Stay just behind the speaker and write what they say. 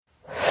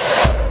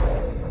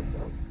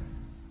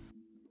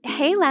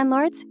Hey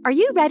landlords, are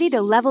you ready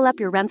to level up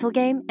your rental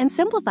game and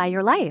simplify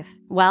your life?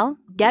 Well,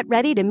 get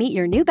ready to meet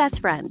your new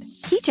best friend,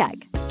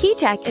 KeyCheck.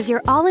 KeyCheck is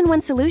your all-in-one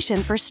solution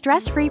for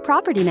stress-free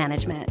property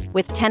management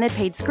with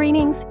tenant-paid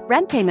screenings,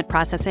 rent payment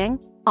processing,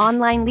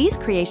 online lease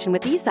creation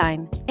with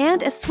eSign,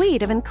 and a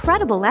suite of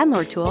incredible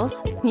landlord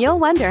tools. You'll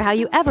wonder how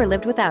you ever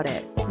lived without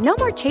it. No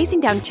more chasing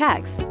down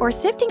checks or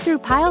sifting through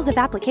piles of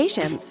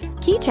applications.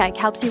 KeyCheck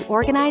helps you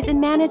organize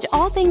and manage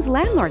all things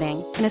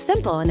landlording in a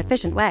simple and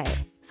efficient way.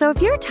 So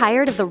if you're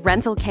tired of the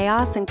rental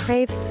chaos and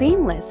crave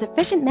seamless,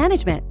 efficient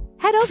management,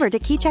 head over to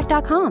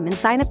keycheck.com and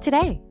sign up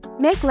today.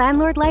 Make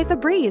landlord life a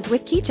breeze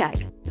with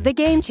KeyCheck, the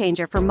game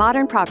changer for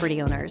modern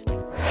property owners.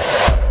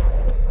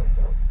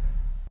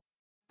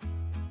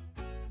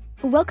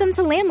 Welcome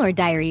to Landlord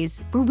Diaries,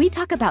 where we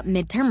talk about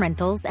midterm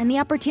rentals and the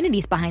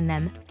opportunities behind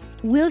them.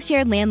 We'll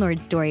share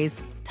landlord stories,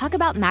 talk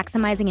about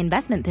maximizing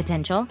investment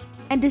potential,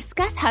 and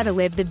discuss how to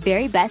live the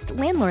very best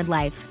landlord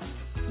life.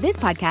 This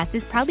podcast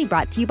is proudly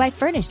brought to you by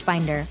Furnished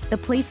Finder, the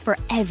place for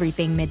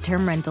everything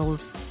midterm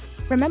rentals.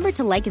 Remember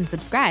to like and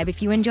subscribe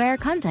if you enjoy our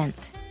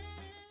content.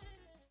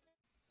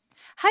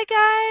 Hi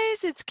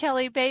guys, it's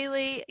Kelly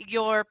Bailey,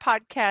 your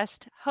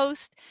podcast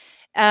host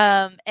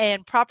and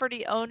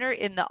property owner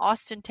in the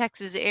Austin,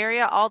 Texas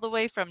area, all the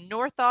way from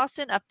North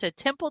Austin up to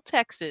Temple,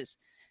 Texas.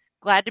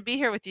 Glad to be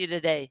here with you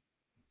today.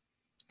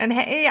 And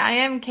hey, I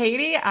am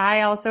Katie.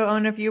 I also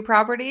own a few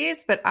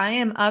properties, but I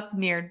am up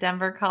near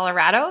Denver,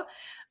 Colorado,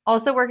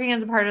 also working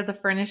as a part of the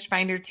Furnished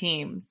Finder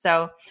team.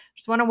 So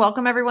just want to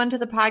welcome everyone to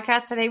the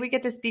podcast. Today we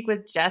get to speak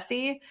with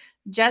Jesse.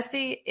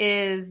 Jesse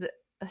is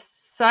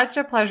such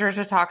a pleasure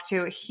to talk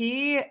to.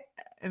 The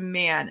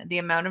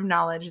amount of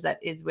knowledge that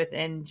is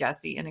within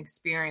Jesse and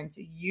experience,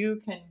 you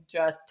can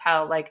just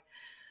tell, like,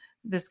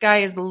 this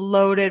guy is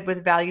loaded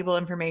with valuable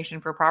information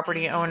for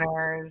property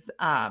owners.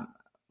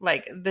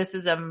 This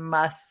is a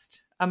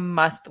must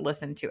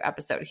listen to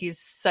episode. He's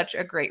such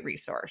a great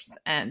resource.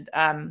 And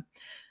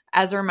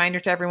as a reminder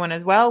to everyone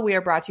as well, we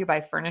are brought to you by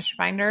Furnished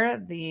Finder,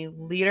 the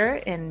leader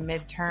in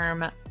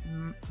midterm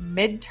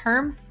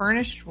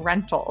furnished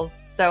rentals.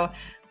 So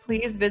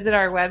please visit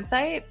our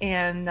website.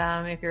 And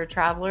if you're a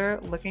traveler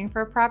looking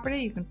for a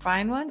property, you can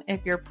find one.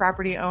 If you're a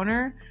property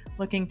owner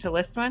looking to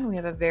list one, we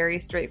have a very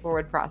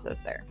straightforward process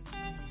there.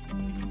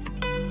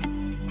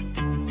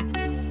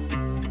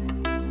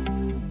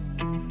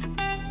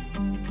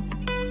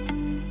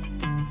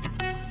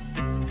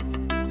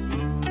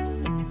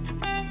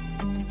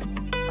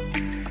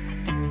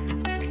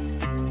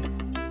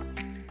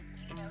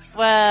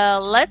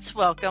 Well, let's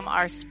welcome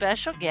our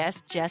special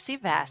guest, Jesse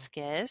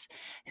Vasquez,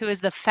 who is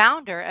the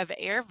founder of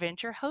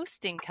AirVenture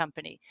Hosting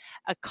Company,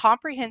 a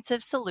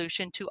comprehensive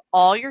solution to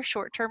all your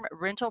short-term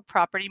rental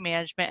property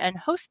management and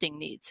hosting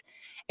needs.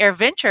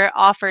 AirVenture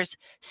offers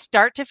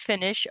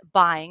start-to-finish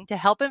buying to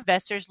help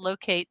investors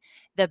locate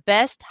the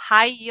best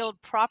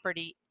high-yield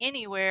property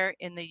anywhere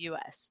in the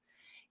U.S.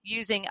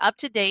 Using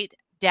up-to-date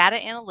data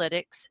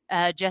analytics,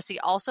 Jesse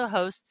also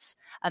hosts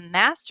a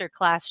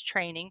masterclass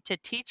training to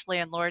teach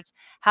landlords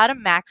how to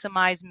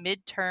maximize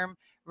midterm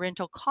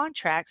rental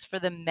contracts for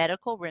the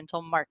medical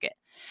rental market.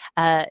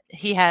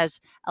 He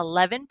has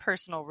 11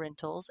 personal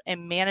rentals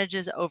and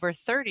manages over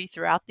 30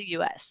 throughout the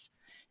U.S.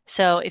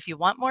 So if you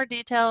want more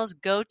details,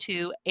 go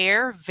to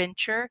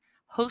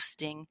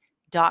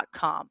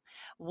airventurehosting.com.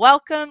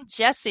 Welcome,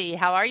 Jesse.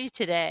 How are you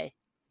today?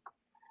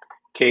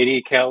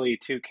 Katie, Kelly,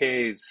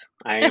 2Ks.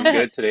 I am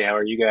good today. How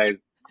are you guys?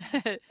 So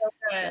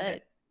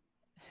good.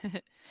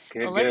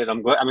 Good.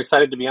 I'm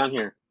excited to be on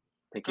here.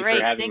 Thank you for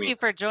having me. Thank you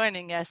for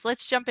joining us.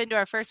 Let's jump into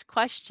our first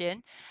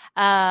question.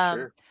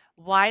 Sure.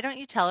 Why don't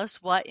you tell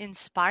us what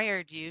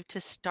inspired you to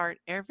start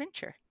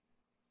AirVenture?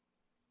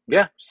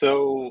 Yeah.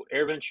 So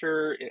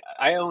AirVenture,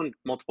 I own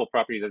multiple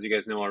properties, as you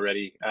guys know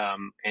already.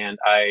 And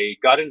I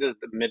got into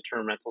the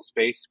midterm rental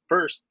space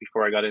first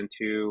before I got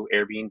into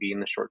Airbnb in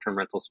the short-term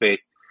rental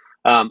space.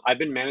 I've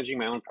been managing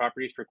my own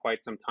properties for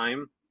quite some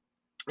time.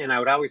 And I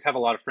would always have a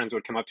lot of friends who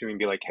would come up to me and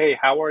be like, hey,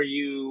 how are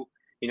you,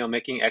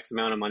 making X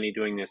amount of money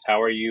doing this?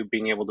 How are you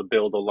being able to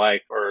build a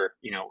life or,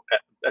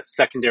 a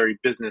secondary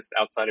business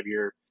outside of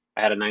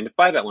I had a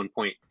 9-to-5 at one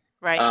point.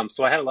 Right.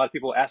 So I had a lot of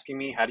people asking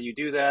me, how do you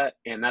do that?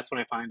 And that's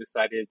when I finally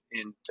decided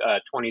in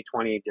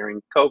 2020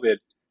 during COVID,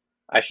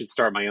 I should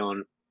start my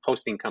own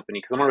hosting company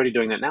because I'm already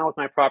doing that now with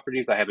my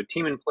properties. I have a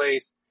team in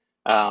place.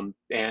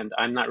 And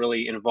I'm not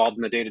really involved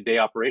in the day-to-day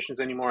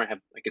operations anymore. I have,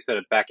 like I said,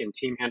 a back-end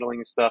team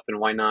handling stuff, and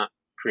why not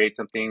create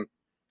something?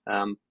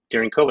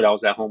 During COVID, I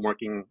was at home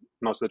working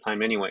most of the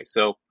time anyway.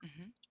 So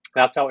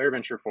that's how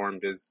AirVenture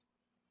formed, is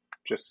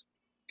just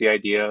the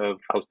idea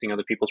of hosting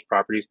other people's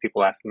properties,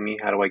 people asking me,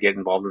 how do I get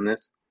involved in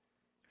this?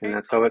 And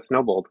that's how it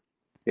snowballed.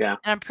 Yeah.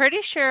 And I'm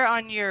pretty sure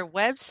on your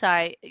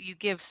website, you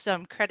give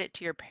some credit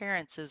to your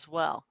parents as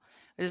well.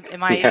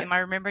 Am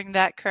I remembering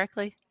that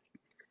correctly?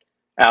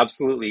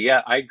 Absolutely.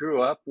 Yeah. I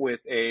grew up in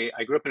a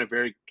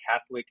very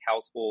Catholic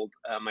household.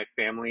 My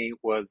family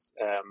was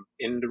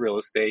into real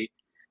estate.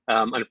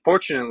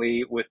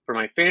 Unfortunately, for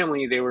my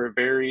family, they were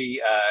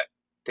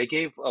they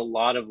gave a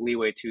lot of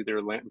leeway to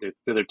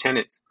their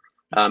tenants.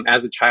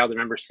 As a child, I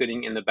remember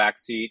sitting in the back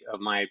seat of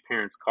my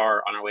parents'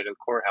 car on our way to the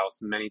courthouse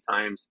many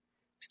times,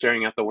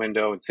 staring out the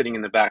window and sitting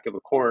in the back of a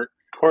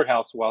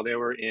courthouse while they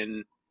were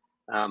in,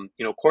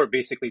 court,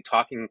 basically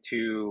talking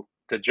to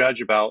the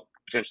judge about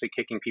potentially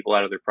kicking people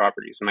out of their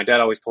properties. And my dad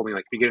always told me,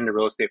 like, if you get into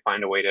real estate,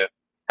 find a way to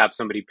have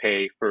somebody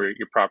pay for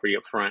your property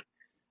up front.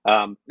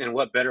 And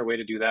what better way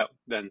to do that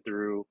than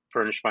through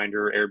Furnish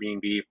Finder or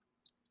Airbnb?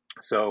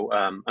 So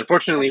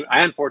unfortunately,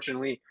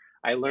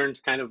 I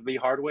learned kind of the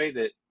hard way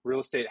that real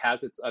estate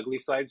has its ugly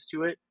sides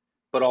to it,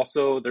 but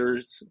also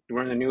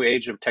we're in the new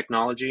age of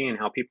technology and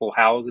how people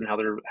house and how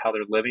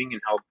they're living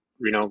and how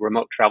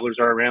remote travelers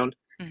are around.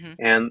 Mm-hmm.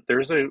 And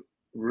there's a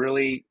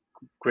really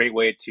great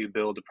way to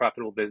build a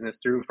profitable business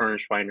through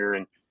Furnish Finder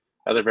and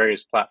other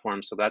various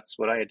platforms. So that's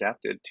what I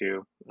adapted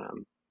to,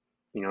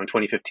 in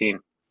 2015.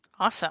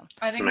 Awesome.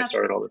 I think when I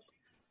started all this.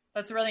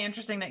 That's really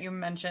interesting that you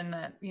mentioned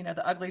that,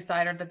 the ugly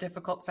side or the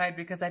difficult side,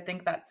 because I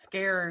think that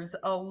scares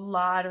a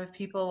lot of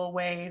people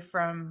away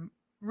from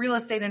real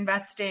estate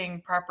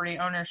investing, property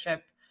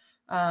ownership,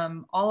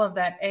 all of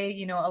that.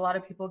 A lot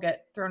of people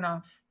get thrown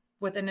off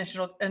with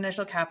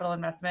initial capital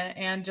investment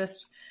and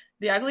just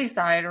the ugly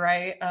side,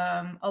 right?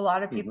 A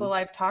lot of people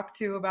I've talked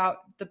to about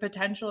the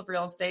potential of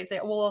real estate say,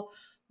 well,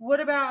 what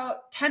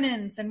about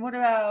tenants and what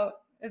about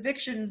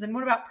evictions and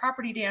what about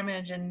property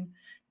damage? And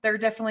there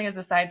definitely is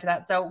a side to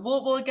that. So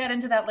we'll get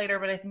into that later,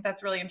 but I think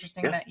that's really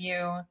interesting that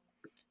you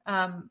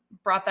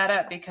brought that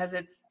up, because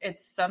it's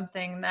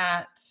something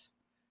that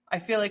I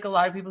feel like a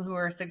lot of people who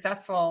are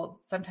successful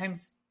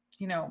sometimes,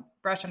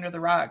 brush under the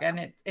rug,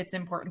 and it's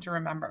important to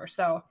remember.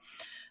 So,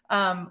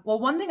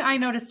 one thing I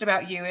noticed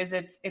about you is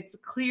it's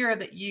clear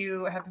that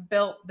you have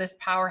built this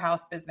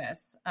powerhouse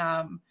business.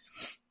 And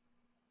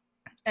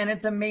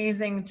it's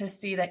amazing to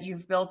see that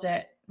you've built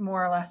it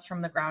more or less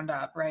from the ground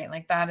up, right?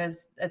 Like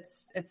it's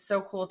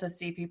so cool to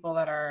see people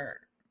that are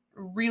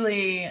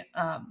really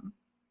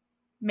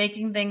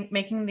making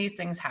these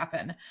things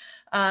happen.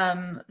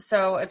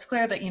 So it's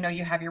clear that,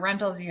 you have your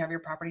rentals, you have your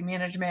property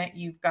management,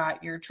 you've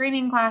got your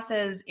training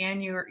classes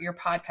and your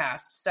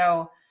podcast.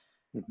 So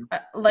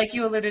like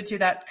you alluded to,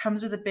 that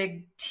comes with a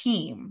big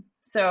team.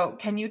 So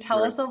can you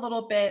tell us a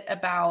little bit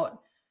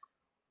about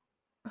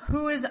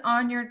who is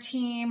on your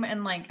team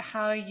and like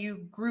how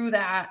you grew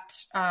that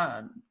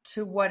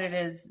to what it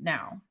is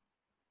now?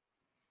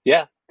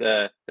 Yeah,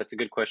 that's a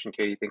good question,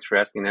 Katie. Thanks for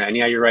asking that. And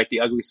yeah, you're right.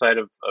 The ugly side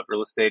of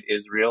real estate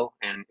is real,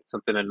 and it's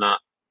something to not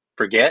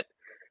forget,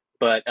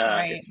 but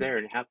it's there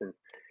and it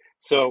happens.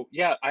 So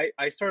yeah,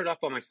 I started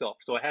off by myself.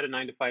 So I had a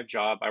 9-to-5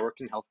 job. I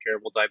worked in healthcare.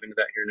 We'll dive into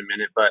that here in a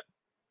minute, but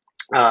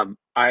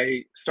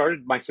I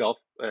started myself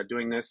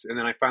doing this, and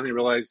then I finally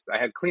realized I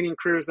had cleaning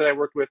crews that I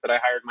worked with that I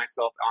hired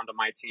myself onto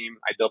my team.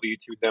 I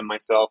W-2'd them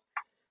myself.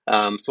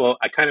 So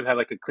I kind of have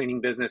like a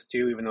cleaning business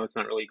too, even though it's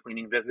not really a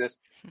cleaning business.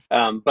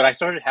 But I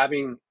started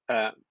having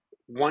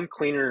one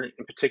cleaner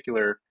in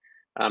particular.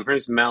 Her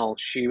name's Mel.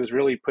 She was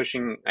really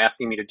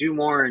asking me to do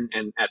more. And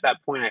at that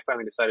point, I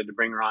finally decided to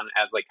bring her on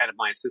as like kind of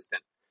my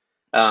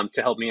assistant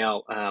to help me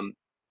out.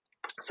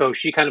 So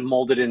she kind of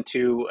molded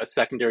into a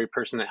secondary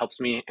person that helps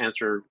me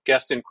answer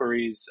guest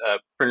inquiries,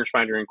 Furnish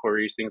Finder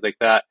inquiries, things like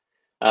that.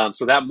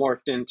 So that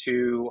morphed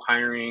into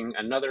hiring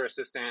another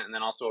assistant and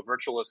then also a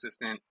virtual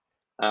assistant.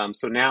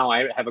 So now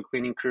I have a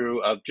cleaning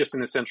crew of just in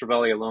the Central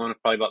Valley alone,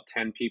 probably about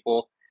 10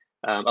 people,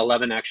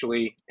 11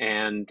 actually.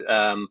 And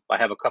I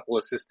have a couple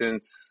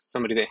assistants,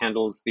 somebody that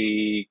handles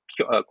the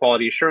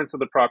quality assurance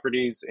of the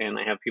properties, and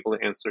I have people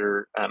that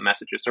answer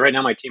messages. So right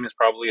now my team is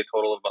probably a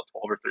total of about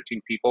 12 or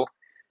 13 people.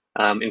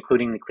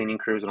 Including the cleaning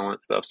crews and all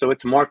that stuff. So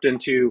it's morphed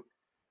into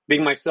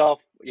being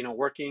myself,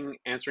 working,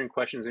 answering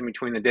questions in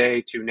between the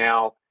day, to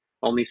now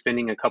only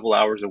spending a couple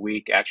hours a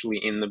week actually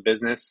in the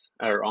business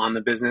or on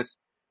the business,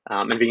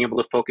 and being able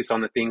to focus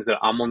on the things that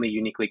I'm only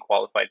uniquely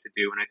qualified to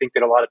do. And I think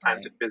that a lot of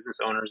times as business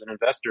owners and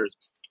investors,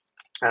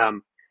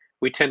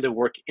 we tend to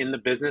work in the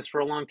business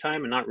for a long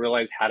time and not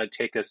realize how to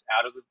take us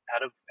out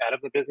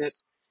of the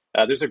business.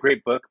 There's a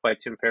great book by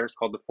Tim Ferriss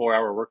called The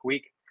 4-Hour Work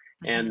Week.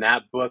 And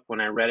that book, when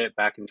I read it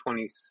back in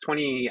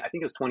 2020, I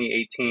think it was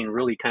 2018,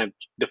 really kind of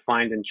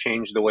defined and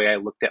changed the way I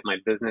looked at my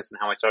business and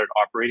how I started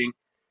operating.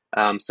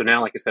 So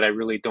now, like I said, I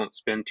really don't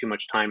spend too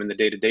much time in the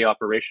day-to-day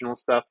operational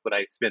stuff, but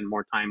I spend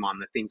more time on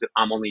the things that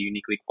I'm only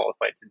uniquely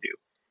qualified to do,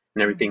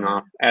 and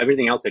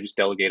everything else I just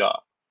delegate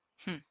off.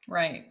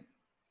 Right.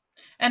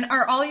 And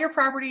are all your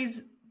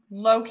properties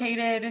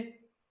located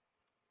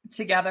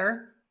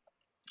together?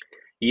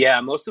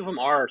 Yeah, most of them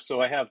are. So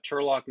I have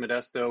Turlock,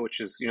 Modesto,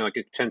 which is, like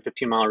a 10,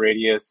 15 mile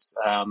radius.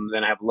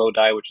 Then I have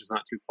Lodi, which is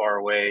not too far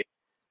away.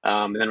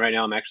 And then right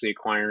now I'm actually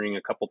acquiring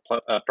a couple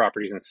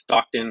properties in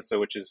Stockton,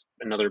 which is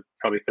another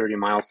probably 30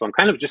 miles. So I'm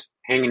kind of just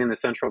hanging in the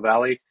Central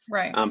Valley.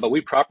 Right. But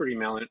we property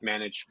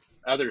manage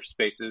other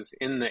spaces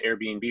in the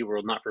Airbnb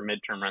world, not for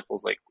midterm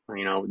rentals. Like,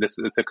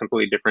 it's a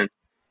completely different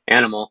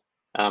animal.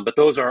 But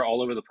those are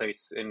all over the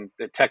place in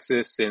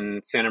Texas,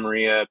 in Santa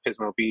Maria,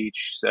 Pismo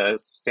Beach,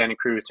 Santa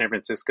Cruz, San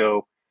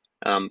Francisco,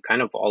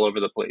 kind of all over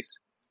the place.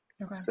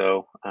 Okay.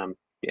 So,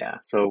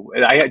 so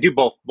I do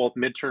both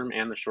midterm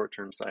and the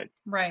short-term side.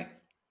 Right.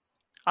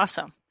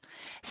 Awesome.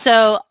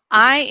 So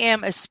I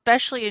am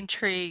especially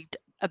intrigued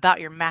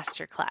about your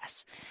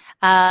masterclass.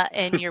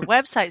 And your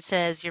website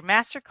says your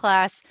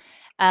masterclass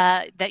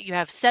that you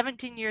have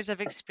 17 years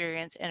of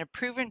experience and a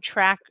proven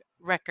track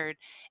record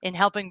in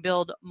helping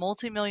build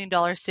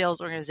multi-million-dollar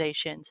sales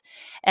organizations.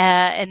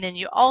 And then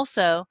you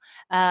also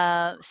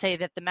say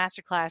that the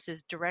masterclass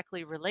is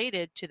directly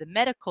related to the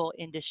medical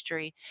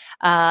industry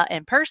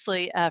and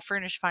personally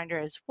Furnish Finder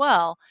as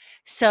well.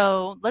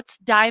 So let's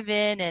dive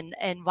in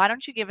and why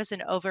don't you give us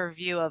an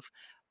overview of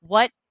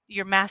what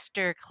your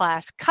master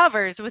class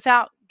covers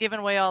without giving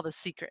away all the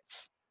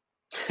secrets.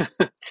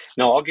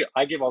 No,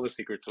 I give all the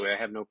secrets away. I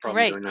have no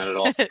problem doing that at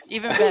all.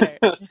 Even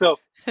better. So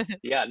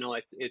yeah, no,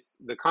 it's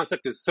the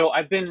concept is, so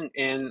I've been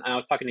in, I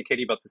was talking to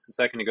Katie about this a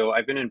second ago.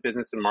 I've been in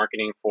business and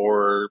marketing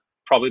for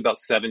probably about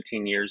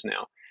 17 years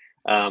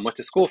now. Went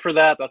to school for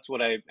that. That's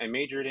what I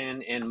majored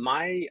in. And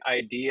my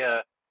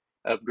idea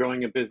of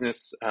growing a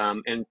business,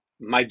 and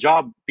my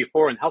job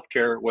before in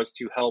healthcare was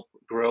to help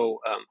grow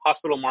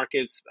hospital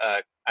markets.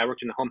 I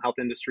worked in the home health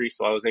industry,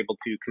 so I was able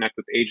to connect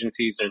with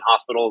agencies and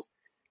hospitals,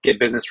 get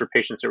business for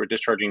patients that were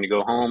discharging to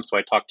go home. So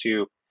I talked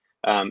to,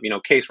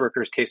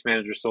 caseworkers, case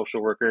managers,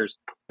 social workers.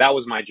 That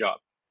was my job.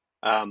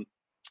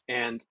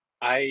 And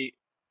I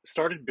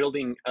started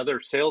building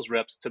other sales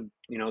reps to,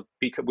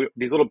 because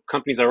these little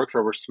companies I worked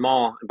for were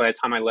small. By the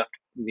time I left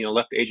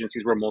the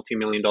agencies, were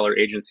multi-million-dollar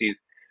agencies.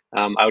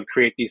 I would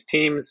create these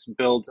teams,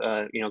 build,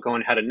 go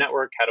and how to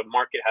network, how to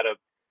market, how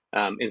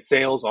to, in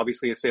sales,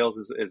 obviously sales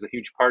is a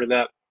huge part of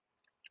that.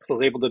 So I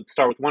was able to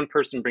start with one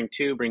person, bring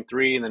two, bring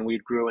three, and then we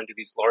grew into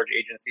these large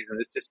agencies. And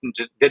this just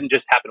didn't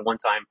just happen one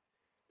time.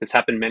 This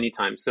happened many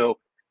times. So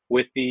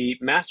with the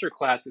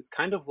masterclass, it's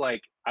kind of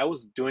like I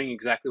was doing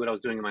exactly what I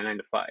was doing in my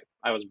 9-to-5.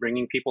 I was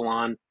bringing people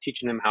on,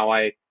 teaching them how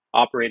I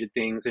operated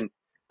things. And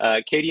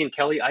Katie and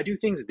Kelly, I do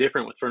things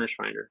different with Furnish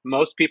Finder.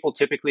 Most people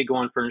typically go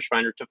on Furnish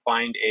Finder to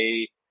find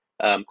a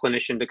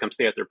clinician to come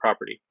stay at their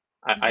property.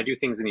 I do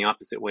things in the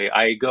opposite way.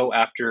 I go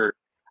after,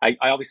 I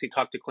obviously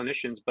talk to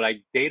clinicians, but I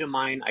data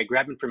mine, I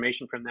grab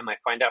information from them, I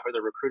find out who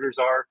the recruiters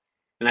are,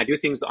 and I do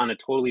things on a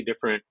totally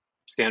different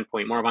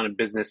standpoint, more of on a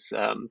business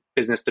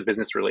to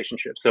business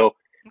relationship. So okay.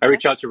 I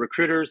reach out to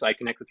recruiters, I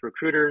connect with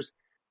recruiters,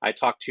 I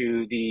talk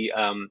to the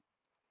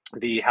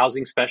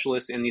housing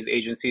specialists in these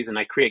agencies, and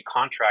I create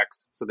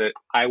contracts so that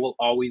I will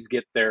always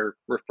get their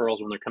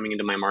referrals when they're coming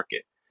into my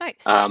market.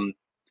 Nice.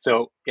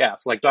 So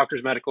like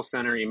Doctors Medical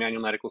Center,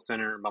 Emmanuel Medical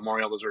Center,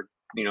 Memorial, those are,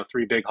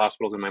 3 big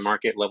hospitals in my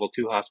market, level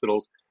 2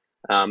 hospitals.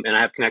 And I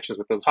have connections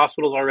with those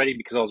hospitals already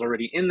because I was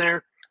already in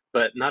there.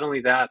 But not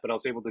only that, but I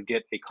was able to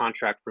get a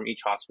contract from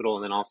each hospital,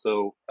 and then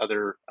also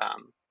other,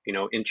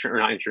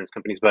 not insurance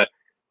companies, but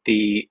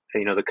the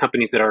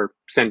companies that are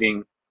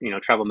sending,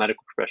 travel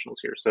medical professionals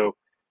here. So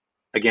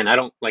again, I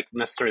don't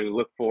necessarily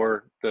look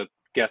for the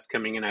guests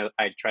coming in. I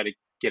try to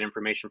get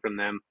information from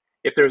them.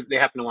 If they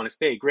happen to want to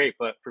stay, great.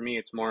 But for me,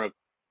 it's more of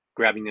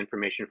grabbing the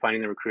information,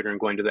 finding the recruiter, and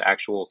going to the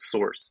actual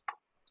source.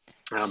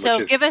 So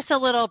give us a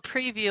little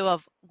preview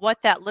of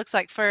what that looks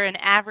like for an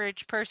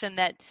average person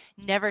that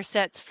never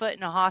sets foot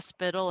in a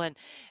hospital, and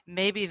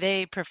maybe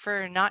they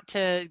prefer not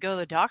to go to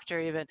the doctor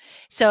even.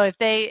 So if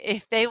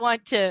they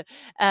want to,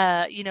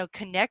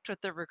 connect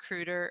with the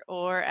recruiter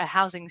or a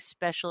housing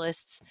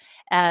specialist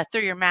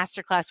through your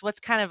masterclass, what's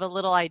kind of a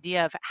little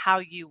idea of how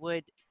you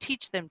would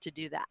teach them to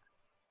do that?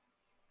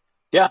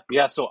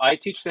 Yeah. So I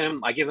teach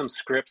them, I give them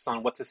scripts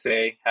on what to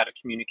say, how to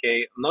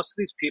communicate. Most of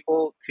these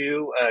people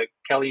too,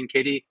 Kelly and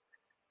Katie,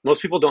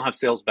 most people don't have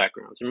sales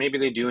backgrounds, or maybe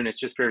they do and it's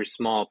just very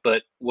small.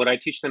 But what I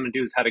teach them to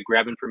do is how to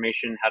grab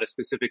information, how to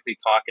specifically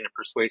talk in a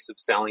persuasive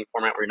selling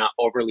format where you're not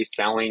overly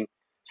selling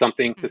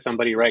something to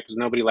somebody, right? Because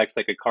nobody likes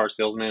a car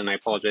salesman, and I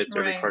apologize to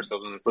every car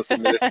salesman that's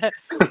listening to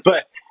this.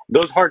 But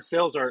those hard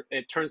sales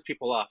it turns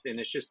people off, and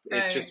it's just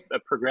a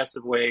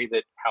progressive way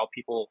that how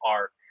people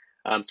are.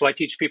 So I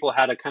teach people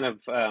how to kind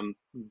of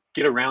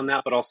get around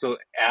that, but also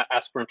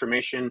ask for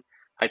information.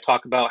 I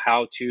talk about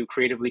how to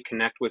creatively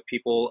connect with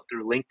people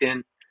through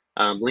LinkedIn.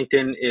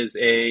 LinkedIn is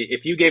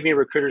if you gave me a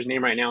recruiter's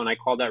name right now and I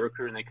called that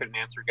recruiter and they couldn't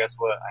answer, guess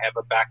what? I have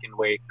a back-end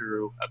way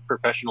through a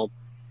professional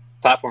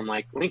platform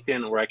like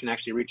LinkedIn where I can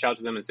actually reach out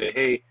to them and say,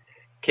 hey,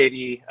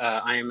 Katie,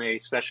 I am a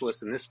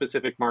specialist in this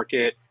specific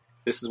market.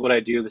 This is what I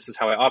do. This is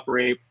how I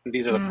operate.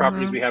 These are the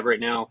properties we have right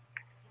now.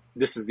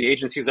 This is the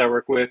agencies I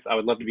work with. I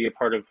would love to be a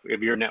part of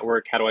your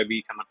network. How do I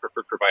become a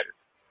preferred provider?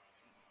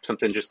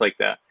 Something just like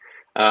that.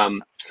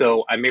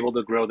 So I'm able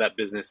to grow that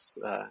business,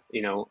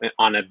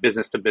 on a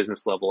business to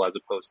business level, as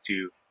opposed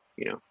to,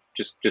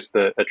 just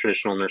a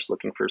traditional nurse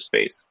looking for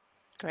space.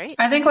 Great.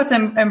 I think what's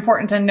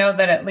important to note,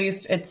 that at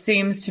least it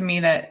seems to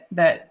me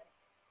that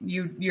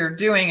you're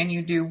doing and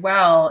you do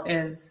well,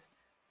 is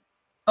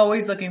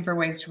always looking for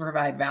ways to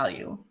provide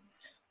value,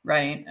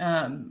 right?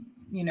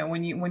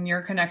 When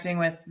you're connecting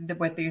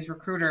with these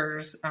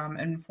recruiters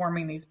and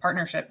forming these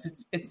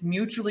partnerships, it's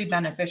mutually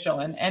beneficial,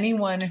 and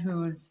anyone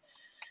who's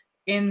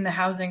in the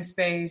housing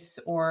space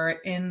or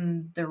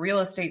in the real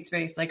estate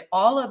space, like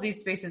all of these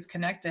spaces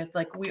connected,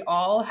 like we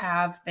all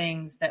have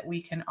things that we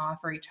can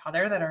offer each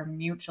other that are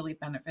mutually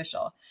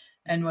beneficial.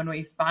 And when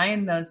we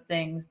find those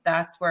things,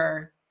 that's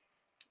where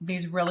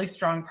these really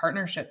strong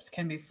partnerships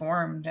can be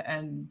formed.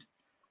 And,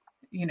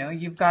 you know,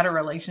 you've got a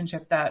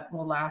relationship that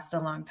will last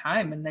a long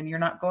time, and then you're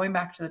not going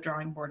back to the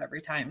drawing board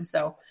every time.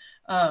 So,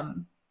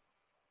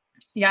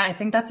 yeah, I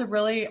think that's a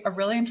really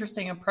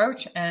interesting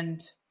approach,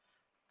 and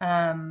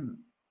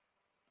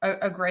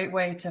a great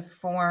way to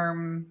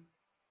form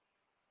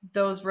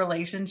those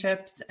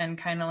relationships and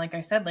kind of, like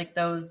I said, like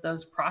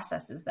those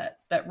processes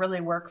that really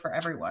work for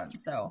everyone.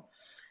 So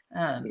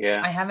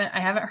I haven't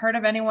heard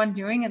of anyone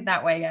doing it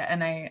that way yet.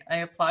 And I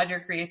applaud your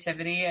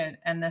creativity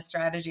and the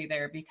strategy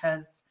there,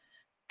 because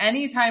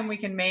anytime we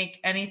can make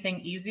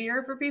anything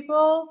easier for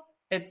people,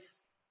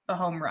 it's a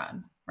home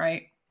run,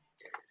 right?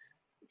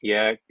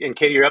 Yeah. And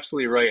Katie, you're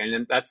absolutely right.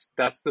 And that's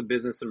the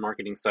business and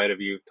marketing side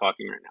of you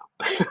talking right now.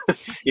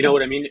 You know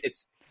what I mean?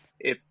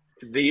 If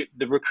the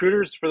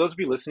recruiters, for those of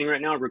you listening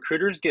right now,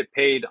 recruiters get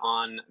paid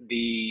on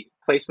the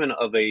placement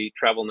of a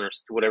travel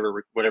nurse to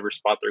whatever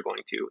spot they're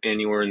going to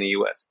anywhere in the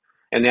US.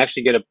 And they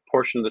actually get a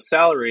portion of the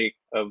salary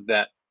of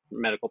that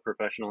medical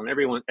professional, and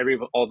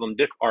all of them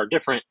are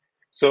different.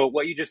 So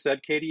what you just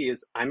said, Katie,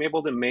 is I'm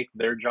able to make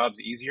their jobs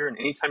easier. And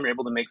anytime you're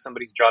able to make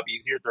somebody's job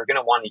easier, they're going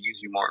to want to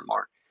use you more and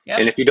more. Yep.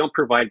 And if you don't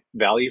provide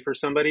value for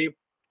somebody,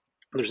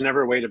 there's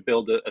never a way to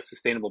build a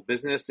sustainable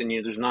business. And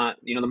there's not,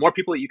 the more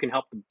people that you can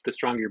help, the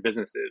stronger your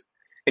business is.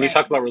 And right. You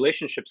talked about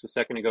relationships a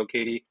second ago,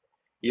 Katie.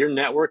 Your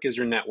network is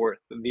your net worth.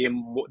 The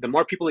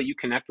more people that you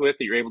connect with,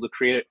 that you're able to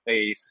create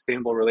a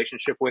sustainable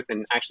relationship with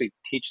and actually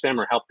teach them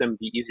or help them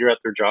be easier at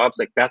their jobs,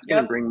 like that's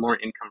going to bring more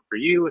income for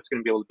you. It's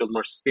going to be able to build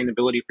more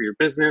sustainability for your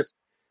business.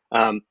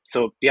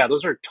 So yeah,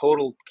 those are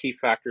total key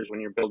factors when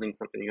you're building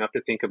something. You have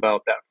to think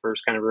about that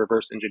first, kind of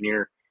reverse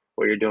engineer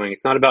what you're doing.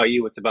 It's not about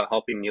you. It's about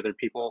helping the other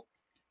people.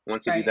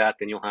 Once you do that,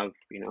 then you'll have,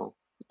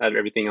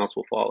 everything else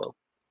will follow.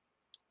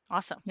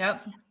 Awesome.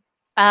 Yep.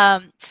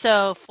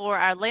 So for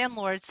our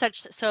landlords,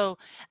 sometimes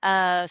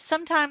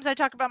I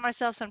talk about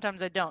myself,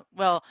 sometimes I don't.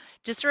 Well,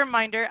 just a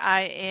reminder,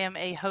 I am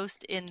a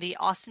host in the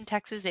Austin,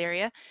 Texas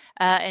area,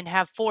 and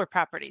have 4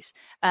 properties.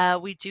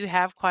 We do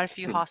have quite a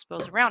few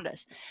hospitals around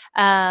us.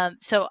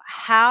 So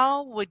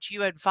how would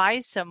you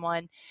advise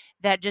someone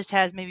that just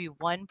has maybe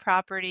 1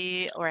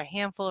 property or a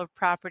handful of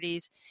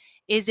properties?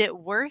 Is it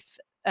worth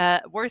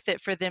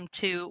it for them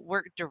to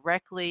work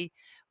directly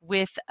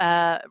with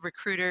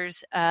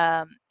recruiters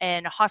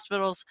and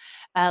hospitals,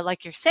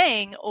 like you're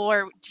saying,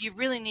 or do you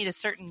really need a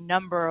certain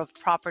number of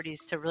properties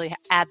to really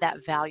add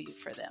that value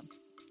for them?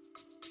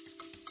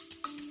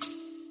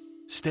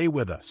 Stay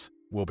with us.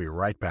 We'll be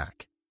right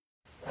back.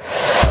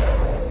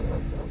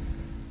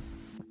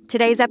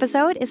 Today's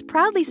episode is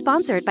proudly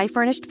sponsored by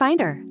Furnished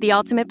Finder, the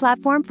ultimate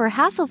platform for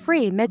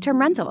hassle-free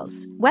midterm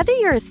rentals. Whether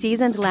you're a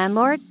seasoned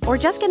landlord or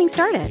just getting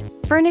started,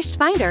 Furnished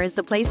Finder is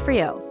the place for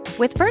you.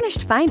 With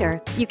Furnished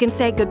Finder, you can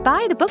say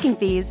goodbye to booking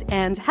fees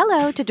and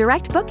hello to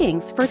direct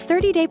bookings for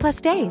 30-day plus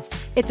stays.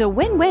 It's a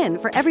win-win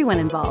for everyone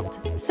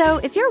involved. So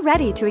if you're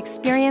ready to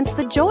experience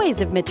the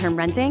joys of midterm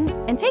renting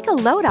and take a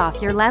load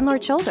off your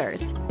landlord's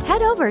shoulders,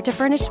 head over to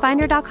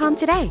FurnishedFinder.com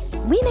today.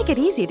 We make it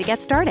easy to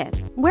get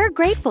started. We're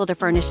grateful to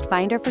Furnished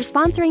Finder for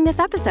sponsoring this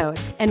episode,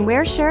 and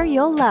we're sure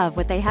you'll love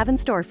what they have in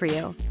store for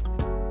you.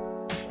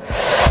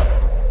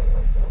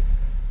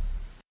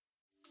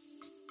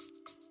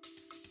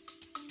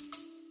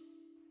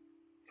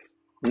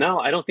 No,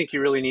 I don't think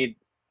you really need.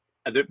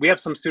 We have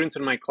some students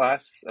in my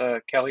class,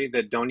 Kelly,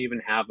 that don't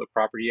even have a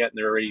property yet, and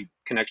they're already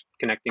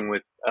connecting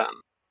with,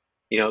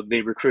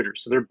 the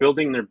recruiters. So they're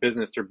building their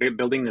business, they're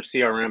building their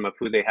CRM of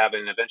who they have,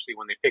 and eventually,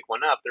 when they pick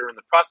one up, they're in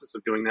the process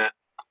of doing that.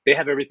 They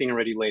have everything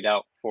already laid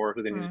out for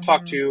who they need to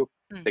talk to.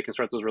 They can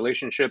start those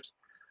relationships.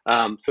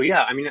 So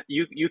yeah, I mean,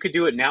 you could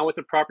do it now with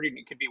a property.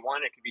 It could be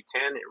 1, it could be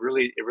 10.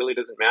 It really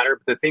doesn't matter.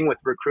 But the thing with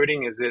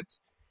recruiting is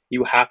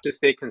you have to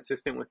stay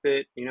consistent with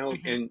it,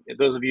 and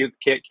those of you,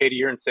 Katie,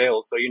 you're in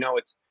sales. So,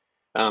 it's,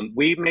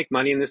 we make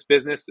money in this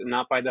business, and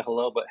not by the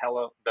hello, but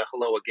the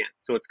hello again.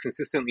 So it's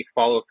consistently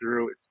follow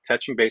through. It's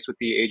touching base with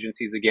the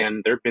agencies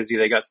again. They're busy.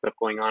 They got stuff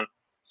going on.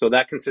 So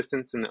that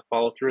consistency and that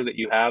follow through that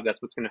you have,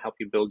 that's what's going to help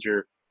you build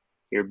your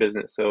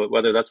business. So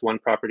whether that's 1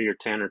 property or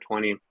 10 or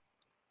 20,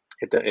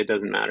 it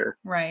doesn't matter.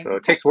 Right. So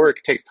it takes work.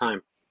 It takes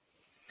time.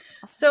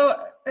 So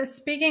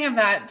speaking of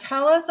that,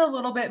 tell us a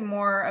little bit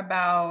more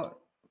about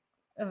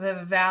the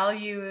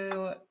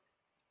value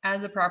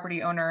as a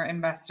property owner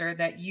investor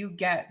that you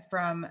get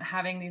from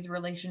having these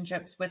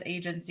relationships with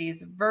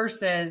agencies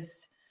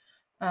versus,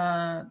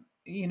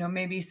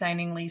 maybe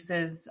signing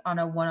leases on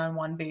a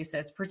one-on-one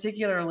basis,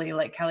 particularly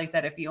like Kelly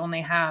said, if you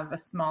only have a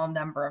small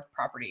number of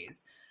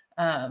properties.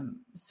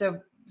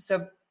 So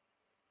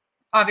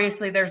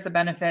obviously there's the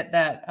benefit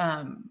that,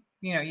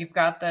 you've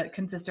got the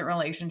consistent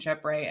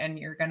relationship, right? And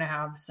you're going to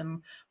have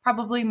some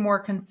probably more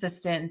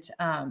consistent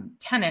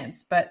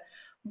tenants, but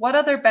what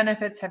other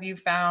benefits have you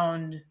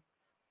found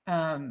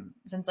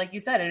Since like you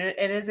said,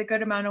 it is a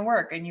good amount of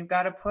work, and you've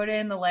got to put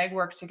in the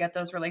legwork to get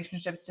those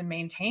relationships, to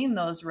maintain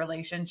those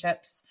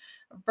relationships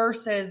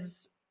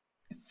versus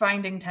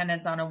finding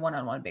tenants on a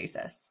one-on-one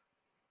basis.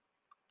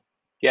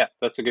 Yeah,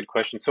 that's a good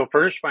question. So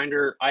Furnish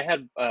Finder, I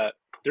had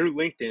through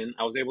LinkedIn,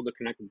 I was able to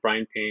connect with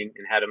Brian Payne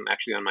and had him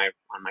actually on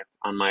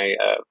my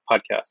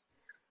podcast,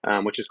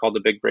 which is called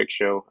The Big Break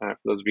Show. For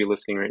those of you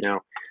listening right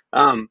now,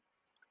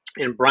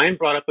 and Brian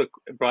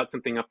brought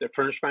something up that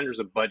Furnish Finder is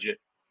a budget.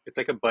 It's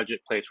like a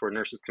budget place where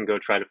nurses can go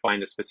try to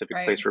find a specific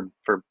Right. place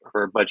for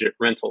a budget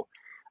rental.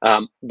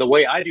 The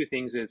way I do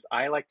things is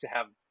I like to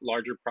have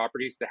larger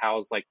properties to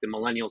house like the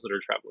millennials that are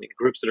traveling,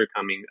 groups that are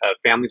coming,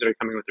 families that are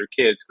coming with their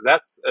kids,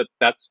 because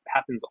that's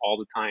happens all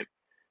the time.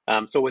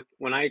 So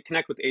when I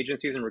connect with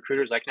agencies and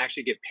recruiters, I can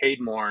actually get paid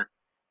more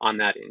on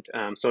that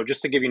end. So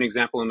just to give you an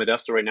example, in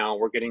Modesto right now,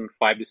 we're getting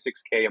 $5,000 to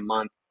 $6,000 a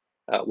month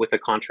with a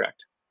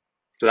contract.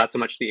 So that's how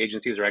much the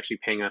agencies are actually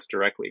paying us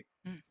directly.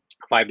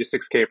 $5,000 to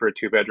 $6,000 for a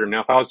 2-bedroom.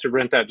 Now, if I was to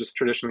rent that just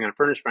traditionally on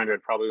Furnish Finder,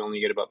 I'd probably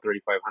only get about $3,500,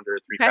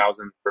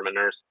 $3,000 from a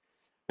nurse.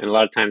 And a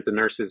lot of times the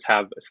nurses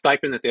have a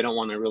stipend that they don't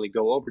want to really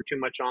go over too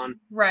much on.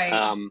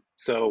 Right.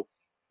 So,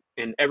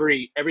 and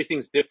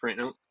everything's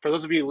different. And for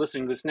those of you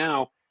listening to this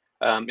now,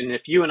 and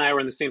if you and I were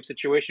in the same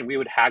situation, we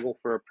would haggle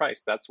for a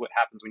price. That's what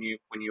happens when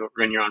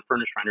you're on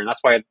Furnish Finder. And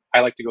that's why I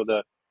like to go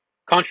the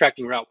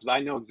contracting route, because I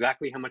know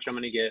exactly how much I'm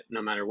going to get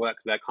no matter what,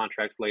 because that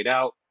contract's laid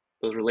out.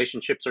 Those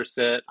relationships are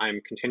set.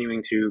 I'm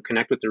continuing to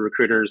connect with the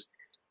recruiters.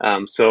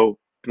 So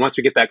once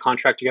we get that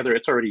contract together,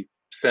 it's already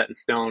set in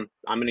stone.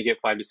 I'm going to get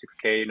 $5,000 to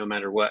 $6,000 no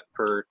matter what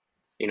per,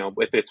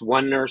 if it's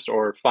one nurse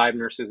or 5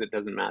 nurses, it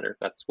doesn't matter.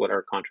 That's what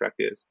our contract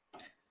is.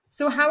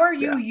 So how are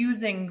you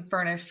using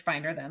Furnished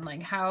Finder then?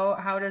 Like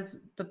how does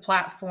the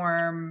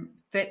platform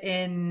fit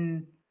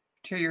in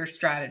to your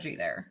strategy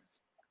there?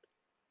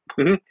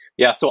 Mm-hmm.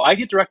 Yeah, so I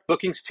get direct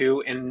bookings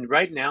too, and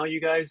right now,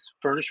 you guys,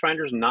 Furnish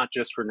Finder is not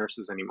just for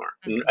nurses anymore.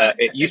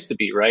 It used to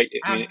be, right?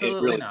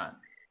 Absolutely not.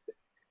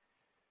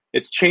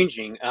 It's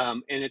changing,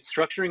 and it's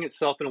structuring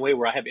itself in a way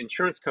where I have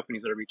insurance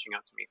companies that are reaching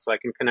out to me, so I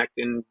can connect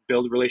and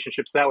build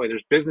relationships that way.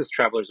 There's business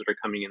travelers that are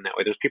coming in that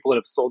way. There's people that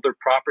have sold their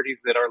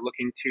properties that are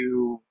looking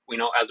to,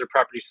 as their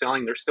property's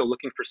selling, they're still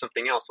looking for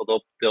something else,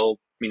 so they'll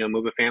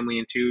move a family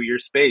into your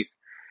space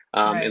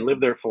and live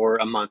there for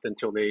a month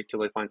until they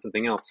find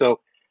something else.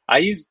 So I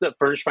use the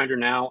Furnish Finder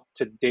now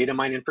to data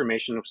mine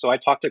information. So I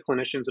talk to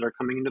clinicians that are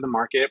coming into the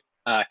market.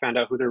 I found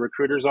out who their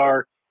recruiters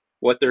are,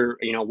 what their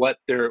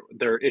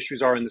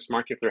issues are in this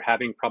market, if they're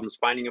having problems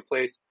finding a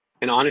place.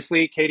 And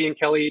honestly, Katie and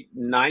Kelly,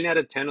 9 out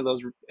of 10 of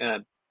those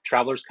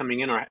travelers coming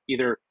in are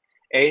either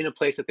in a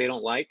place that they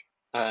don't like,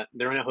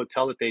 they're in a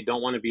hotel that they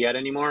don't want to be at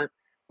anymore,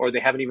 or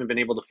they haven't even been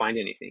able to find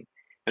anything.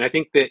 And I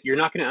think that you're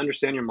not going to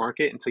understand your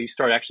market until you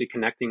start actually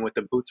connecting with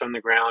the boots on the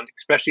ground,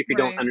 especially if you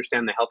don't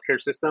understand the healthcare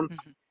system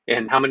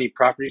and how many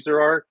properties there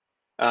are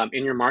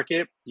in your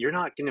market. You're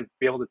not going to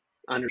be able to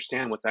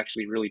understand what's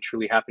actually really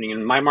truly happening.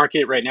 In my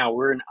market right now,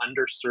 we're an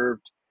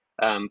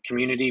underserved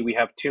community. We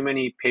have too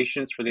many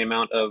patients for the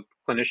amount of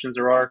clinicians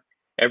there are.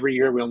 Every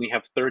year, we only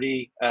have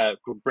 30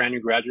 brand new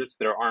graduates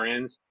that are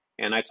RNs.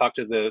 And I talked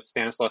to the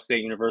Stanislaus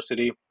State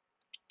University.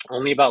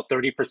 Only about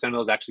 30% of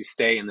those actually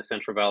stay in the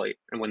Central Valley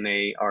and when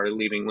they are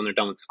leaving, when they're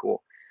done with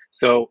school.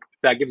 So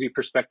that gives you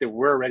perspective.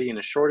 We're already in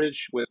a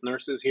shortage with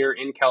nurses here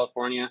in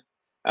California,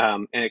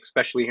 and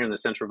especially here in the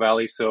Central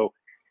Valley. So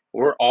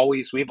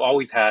we've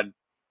always had,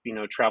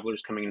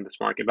 travelers coming into this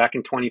market. Back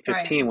in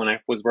 2015, when I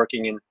was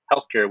working in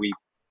healthcare,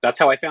 that's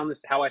how I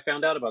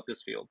found out about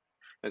this field,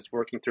 is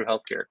working through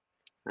healthcare.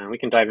 We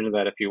can dive into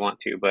that if you want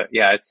to, but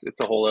yeah, it's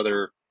a whole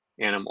other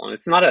animal, and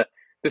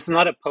this is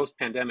not a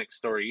post-pandemic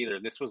story either.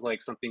 This was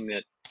like something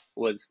that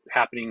was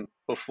happening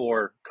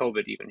before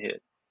COVID even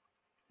hit.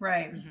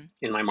 Right.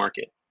 In my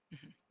market.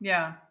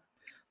 Yeah.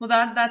 Well,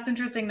 that's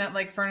interesting that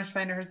like Furnish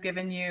Finder has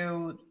given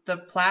you the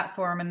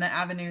platform and the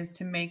avenues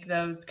to make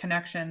those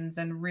connections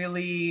and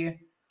really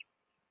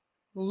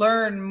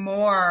learn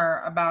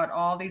more about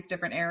all these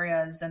different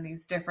areas and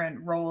these different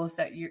roles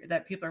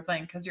that people are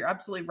playing. Because you're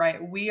absolutely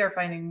right. We are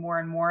finding more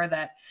and more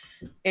that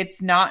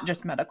it's not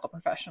just medical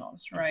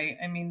professionals, right?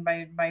 I mean,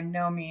 by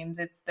no means.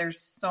 There's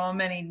so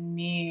many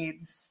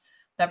needs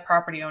that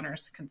property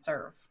owners can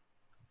serve.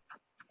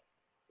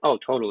 Oh,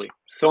 totally.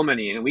 So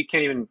many. And we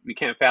can't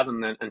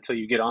fathom that until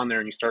you get on there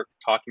and you start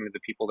talking to the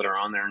people that are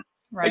on there. And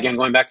again,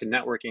 going back to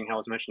networking, how I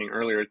was mentioning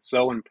earlier, it's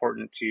so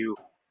important to,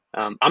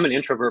 I'm an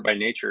introvert by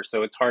nature,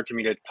 so it's hard for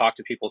me to talk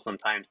to people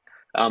sometimes.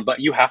 But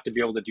you have to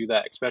be able to do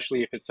that,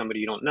 especially if it's somebody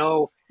you don't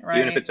know,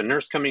 even if it's a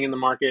nurse coming in the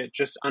market,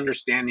 just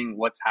understanding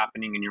what's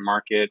happening in your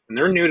market. And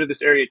they're new to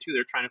this area too.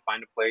 They're trying to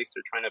find a place.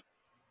 They're trying to,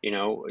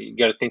 you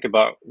got to think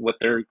about what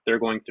they're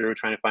going through,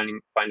 trying to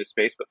find a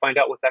space, but find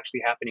out what's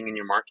actually happening in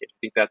your market. I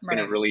think that's going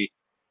to really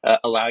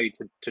allow you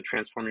to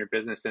transform your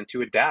business and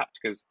to adapt,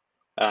 because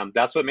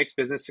that's what makes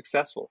business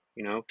successful.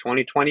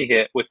 2020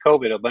 hit with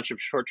COVID. A bunch of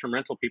short-term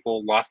rental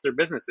people lost their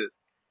businesses.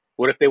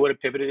 What if they would have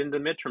pivoted into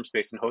the midterm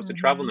space and hosted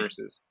travel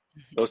nurses?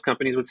 Those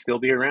companies would still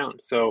be around.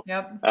 So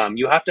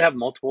you have to have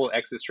multiple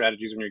exit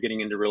strategies when you're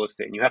getting into real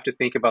estate. And you have to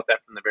think about that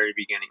from the very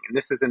beginning. And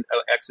this is an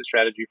exit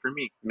strategy for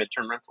me,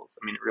 midterm rentals.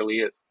 I mean, it really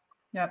is.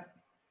 Yep.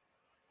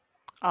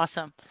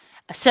 Awesome.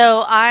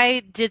 So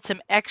I did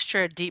some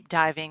extra deep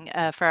diving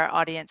for our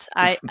audience.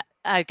 I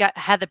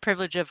had the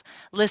privilege of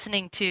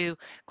listening to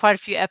quite a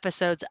few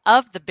episodes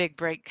of the Big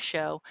Break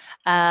Show,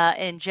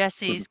 and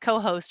Jesse's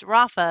co-host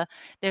Rafa.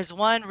 There's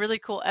one really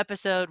cool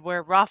episode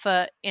where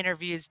Rafa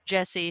interviews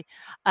Jesse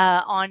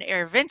on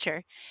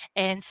AirVenture,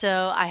 and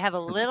so I have a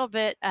little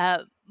bit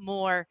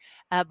more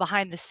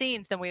behind the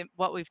scenes than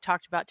what we've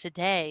talked about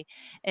today.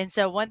 And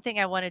so one thing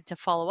I wanted to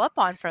follow up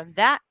on from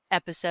that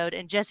episode,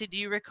 and Jesse, do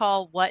you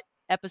recall what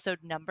episode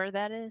number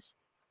that is?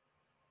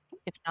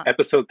 If not,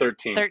 episode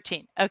 13.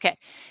 13. Okay.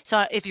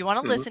 So if you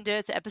want to listen to it,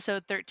 it's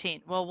episode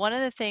 13. Well, one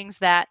of the things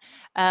that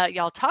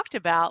y'all talked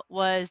about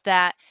was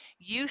that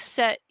you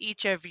set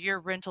each of your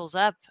rentals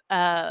up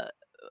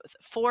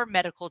for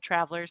medical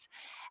travelers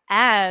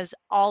as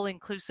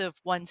all-inclusive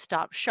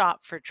one-stop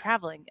shop for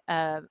traveling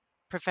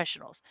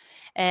professionals.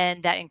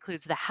 And that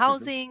includes the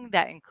housing,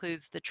 that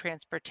includes the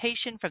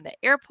transportation from the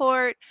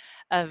airport,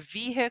 a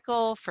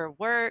vehicle for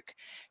work.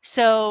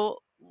 So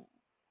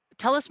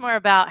tell us more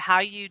about how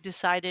you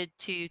decided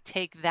to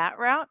take that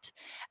route.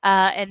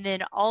 And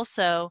then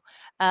also,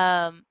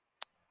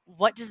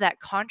 what does that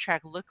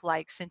contract look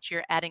like since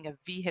you're adding a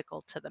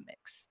vehicle to the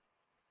mix?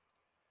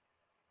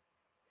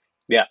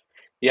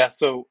 Yeah.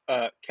 So,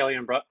 Kelly,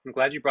 I'm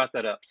glad you brought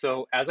that up.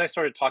 So as I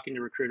started talking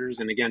to recruiters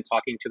and again,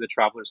 talking to the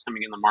travelers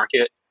coming in the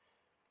market,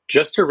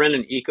 just to rent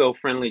an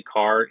eco-friendly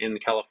car in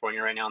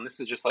California right now, and this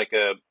is just like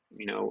a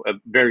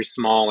very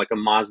small, like a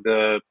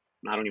Mazda,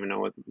 I don't even know,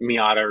 what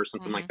Miata or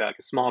something like that, like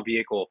a small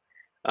vehicle.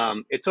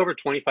 It's over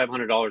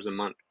 $2,500 a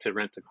month to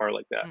rent a car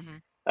like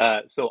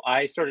that. So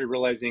I started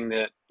realizing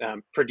that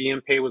per diem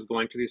pay was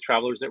going to these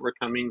travelers that were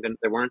coming,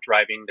 they weren't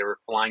driving, they were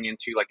flying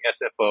into like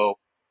SFO,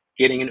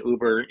 getting an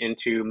Uber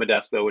into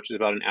Modesto, which is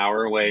about an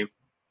hour away,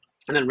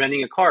 and then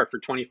renting a car for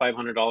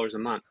 $2,500 a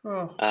month.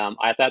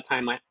 At that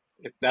time,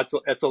 that's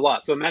a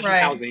lot. So imagine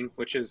housing,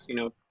 which is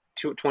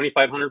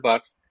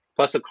 $2,500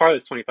 plus a car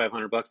that's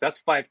 $2,500.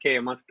 That's $5K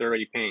a month they're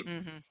already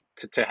paying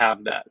to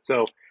have that.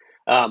 So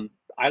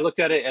I looked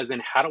at it as in,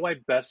 how do I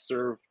best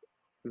serve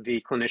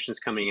the clinicians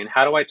coming in?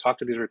 How do I talk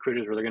to these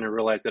recruiters where they're going to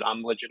realize that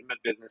I'm a legitimate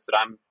business, that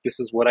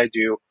this is what I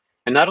do?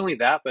 And not only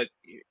that, but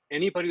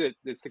anybody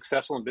that's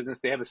successful in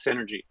business, they have a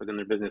synergy within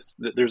their business.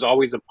 There's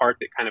always a part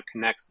that kind of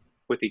connects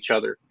with each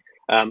other.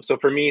 So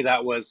for me,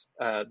 that was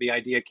the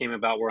idea came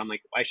about where I'm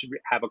like, I should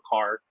have a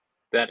car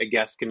that a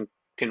guest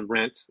can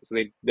rent. So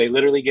they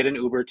literally get an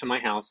Uber to my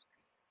house.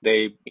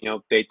 They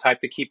type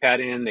the keypad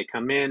in, they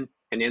come in,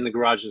 and in the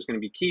garage there's going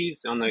to be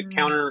keys on the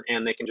counter,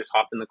 and they can just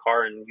hop in the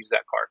car and use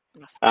that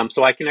car.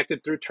 So I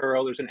connected through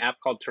Turo. There's an app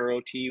called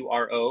Turo,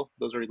 Turo.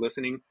 Those are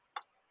listening,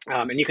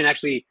 and you can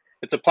actually,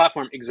 it's a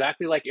platform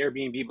exactly like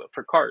Airbnb but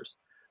for cars.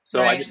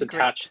 So I just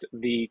attached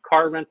the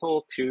car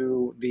rental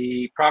to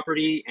the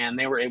property, and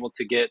they were able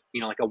to get,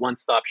 like a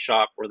one-stop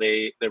shop where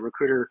the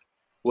recruiter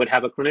would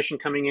have a clinician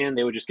coming in.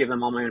 They would just give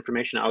them all my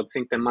information. I would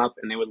sync them up,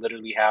 and they would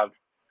literally have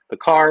the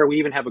car. We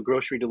even have a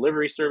grocery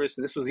delivery service,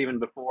 and this was even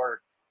before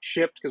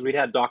Shipped, because we'd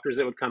had doctors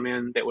that would come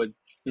in that would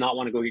not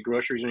want to go get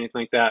groceries or anything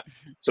like that.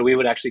 So we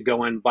would actually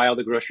go in, buy all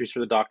the groceries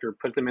for the doctor,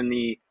 put them in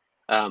the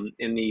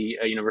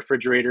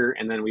refrigerator,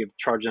 and then we would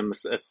charge them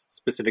a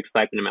specific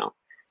stipend amount.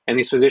 And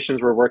these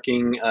physicians were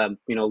working,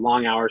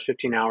 long hours,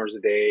 15 hours a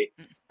day,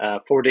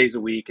 4 days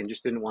a week, and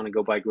just didn't want to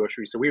go buy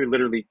groceries. So we would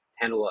literally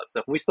handle all that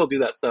stuff. And we still do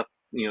that stuff,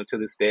 to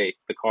this day,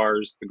 the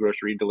cars, the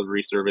grocery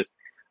delivery service.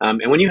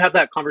 And when you have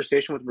that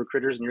conversation with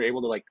recruiters and you're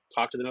able to like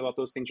talk to them about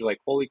those things, you're like,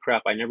 holy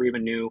crap, I never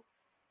even knew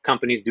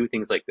companies do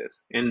things like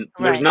this. And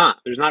there's not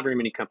very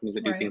many companies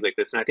that do things like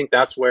this. And I think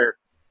that's where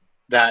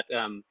that,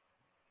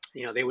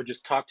 they would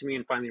just talk to me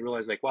and finally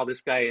realize like, wow,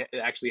 this guy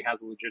actually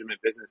has a legitimate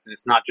business, and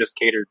it's not just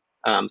catered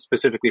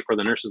specifically for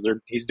the nurses.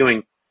 He's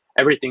doing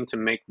everything to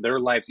make their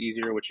lives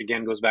easier, which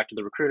again goes back to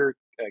the recruiter,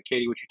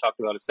 Katie, which you talked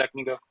about a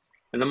second ago.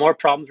 And the more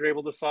problems you're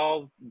able to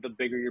solve, the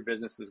bigger your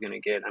business is going to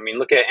get. I mean,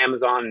 look at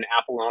Amazon and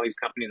Apple and all these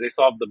companies. They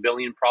solve the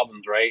billion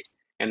problems, right?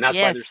 And that's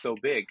why they're so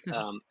big.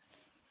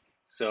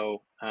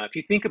 So if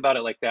you think about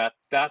it like that,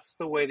 that's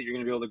the way that you're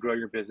going to be able to grow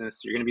your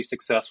business. You're going to be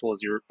successful.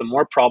 The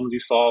more problems you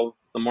solve,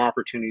 the more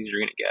opportunities you're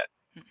going to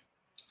get.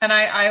 And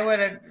I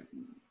would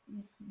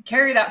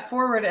carry that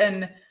forward.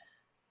 And,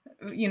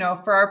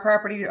 for our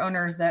property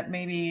owners that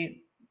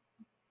maybe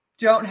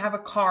don't have a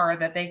car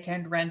that they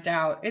can rent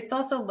out, it's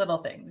also little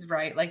things,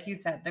 right? Like you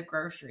said, the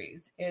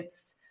groceries,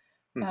 it's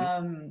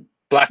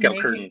blackout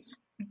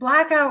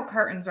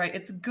curtains, right?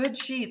 It's good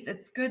sheets,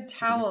 it's good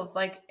towels.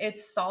 Like,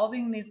 it's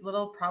solving these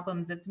little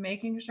problems. It's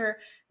making sure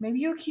maybe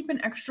you keep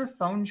an extra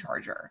phone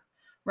charger,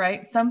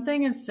 right?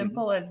 Something as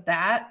simple as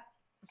that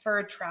for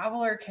a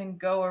traveler can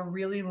go a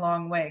really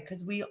long way,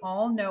 because we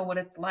all know what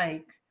it's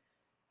like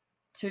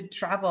to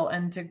travel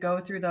and to go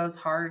through those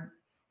hard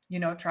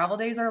travel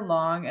days are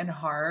long and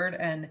hard.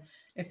 And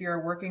if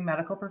you're a working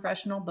medical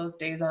professional, those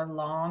days are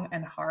long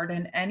and hard.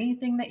 And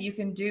anything that you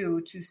can do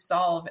to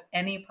solve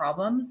any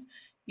problems,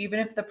 even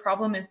if the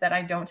problem is that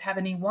I don't have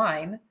any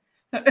wine,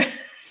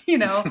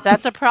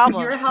 that's a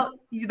problem.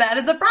 That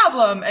is a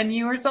problem, and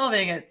you are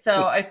solving it.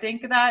 So I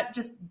think that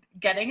just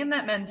getting in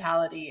that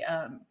mentality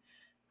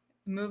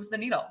moves the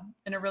needle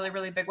in a really,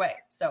 really big way.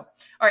 So, all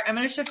right, I'm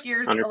going to shift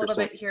gears 100%. a little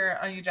bit here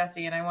on you,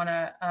 Jesse, and I want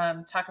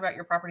to talk about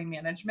your property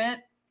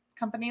management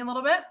company a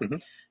little bit.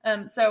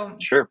 So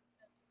sure.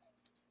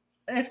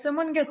 If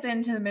someone gets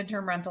into the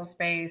midterm rental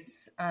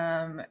space,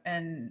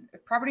 and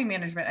property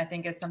management, I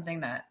think is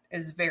something that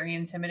is very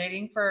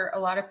intimidating for a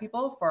lot of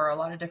people for a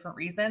lot of different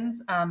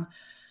reasons.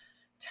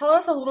 Tell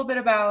us a little bit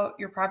about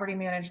your property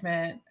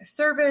management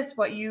service,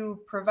 what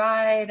you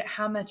provide,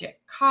 how much it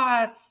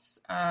costs,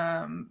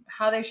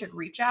 how they should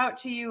reach out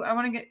to you. I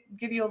want to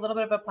give you a little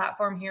bit of a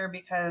platform here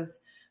because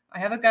I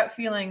have a gut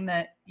feeling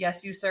that,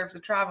 yes, you serve the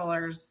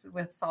travelers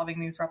with solving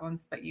these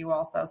problems, but you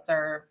also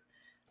serve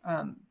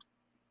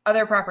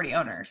other property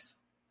owners.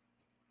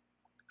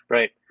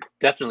 Right.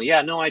 Definitely.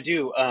 Yeah, no, I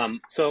do.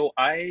 So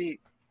I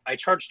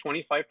charge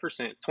 25%.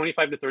 It's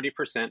 25 to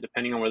 30%,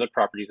 depending on where the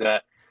property's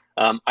at.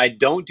 I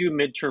don't do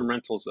midterm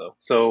rentals though.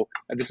 So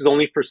this is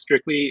only for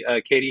strictly,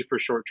 Katie, for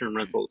short-term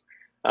rentals.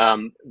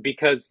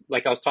 Because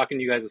like I was talking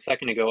to you guys a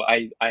second ago,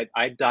 I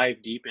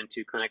dive deep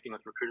into connecting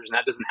with recruiters, and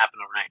that doesn't happen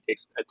overnight. It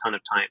takes a ton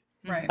of time.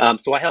 Right.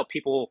 So I help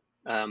people,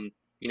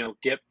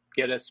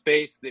 get a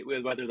space that,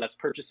 whether that's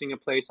purchasing a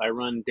place. I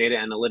run data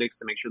analytics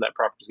to make sure that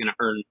property is going to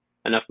earn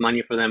enough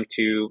money for it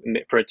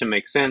to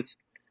make sense,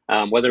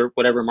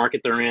 whatever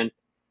market they're in.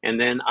 And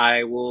then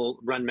I will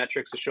run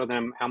metrics to show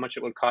them how much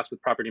it would cost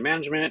with property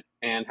management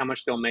and how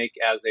much they'll make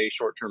as a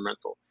short-term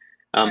rental,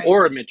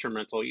 or a midterm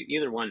rental,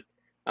 either one.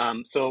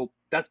 So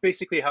that's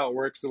basically how it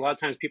works. A lot of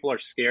times people are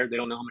scared. They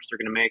don't know how much they're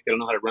going to make. They don't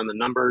know how to run the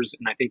numbers.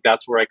 And I think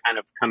that's where I kind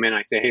of come in.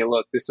 I say, hey,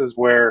 look, this is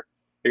where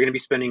you're going to be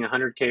spending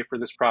 $100K for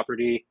this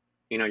property.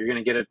 You're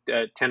going to get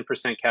a 10%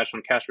 cash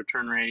on cash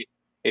return rate.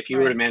 If you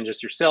were to manage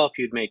this yourself,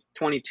 you'd make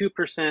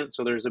 22%.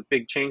 So there's a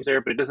big change there,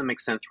 but it doesn't make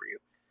sense for you.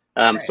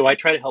 So I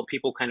try to help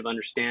people kind of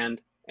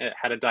understand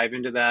how to dive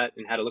into that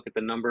and how to look at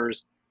the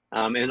numbers,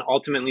 and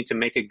ultimately to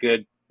make a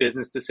good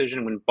business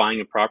decision when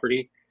buying a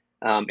property,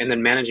 and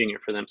then managing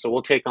it for them. So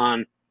we'll take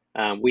on,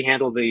 we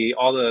handle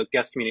all the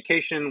guest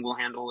communication. We'll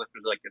handle if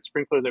there's like a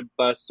sprinkler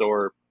bust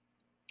or,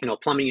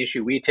 plumbing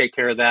issue, we take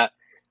care of that.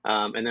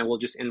 And then we'll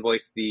just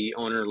invoice the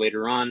owner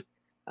later on.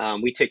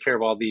 We take care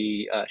of all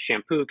the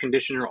shampoo,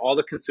 conditioner, all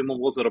the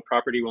consumables that a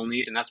property will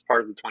need, and that's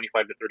part of the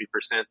 25 to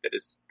 30%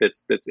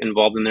 that's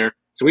involved in there.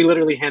 So we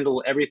literally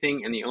handle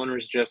everything, and the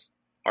owners just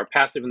are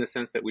passive in the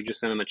sense that we just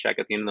send them a check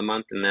at the end of the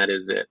month, and that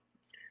is it.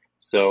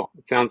 So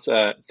it sounds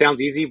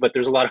easy, but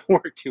there's a lot of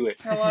work to it.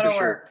 A lot of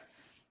work.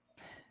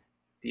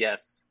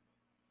 Yes.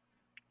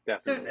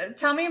 Definitely. So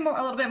tell me a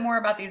little bit more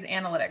about these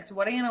analytics.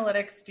 What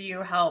analytics do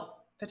you help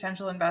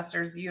potential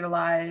investors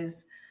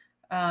utilize?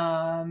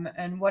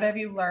 And what have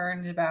you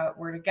learned about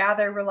where to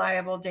gather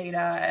reliable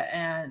data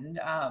and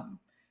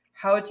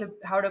how to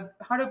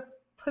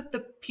put the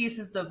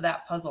pieces of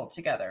that puzzle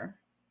together?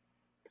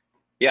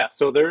 Yeah,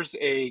 so there's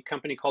a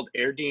company called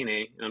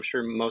AirDNA, and I'm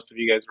sure most of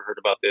you guys have heard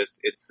about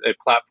this. It's a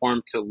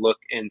platform to look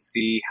and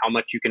see how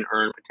much you can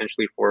earn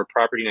potentially for a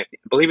property, and I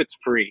believe it's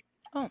free.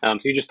 So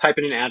you just type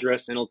in an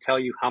address, and it'll tell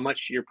you how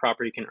much your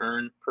property can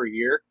earn per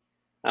year.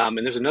 And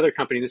there's another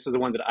company, this is the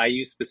one that I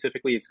use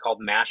specifically, it's called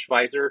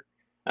Mashvisor.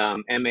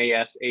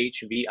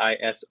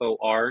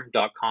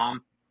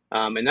 MASHVISOR.com.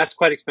 And that's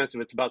quite expensive.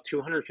 It's about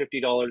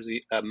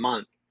 $250 a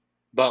month.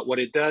 But what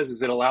it does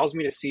is it allows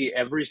me to see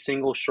every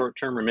single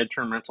short-term or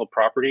mid-term rental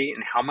property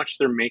and how much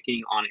they're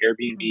making on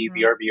Airbnb,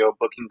 VRBO,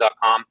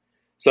 Booking.com.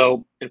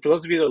 So, and for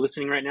those of you that are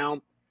listening right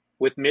now,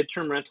 with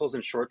mid-term rentals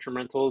and short-term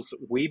rentals,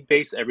 we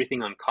base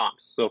everything on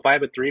comps. So if I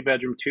have a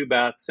 3-bedroom,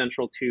 2-bath,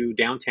 central to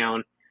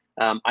downtown,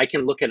 I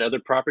can look at other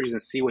properties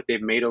and see what they've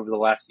made over the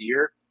last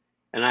year.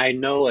 And I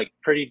know like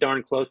pretty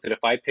darn close that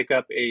if I pick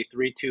up a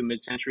 3-2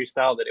 mid-century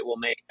style, that it will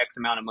make X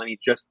amount of money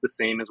just the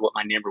same as what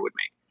my neighbor would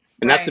make.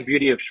 And that's the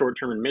beauty of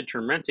short-term and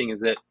mid-term renting, is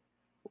that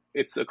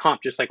it's a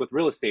comp, just like with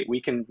real estate. We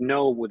can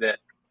know that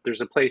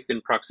there's a place in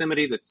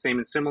proximity that's same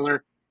and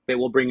similar that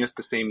will bring us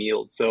the same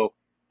yield. So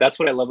that's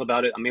what I love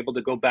about it. I'm able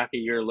to go back a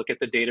year, look at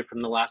the data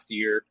from the last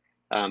year,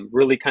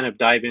 really kind of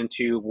dive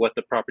into what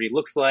the property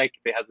looks like,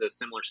 if it has a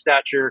similar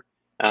stature,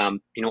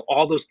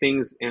 all those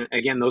things. And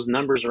again, those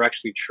numbers are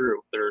actually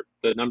true. The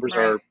numbers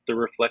are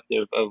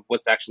reflective of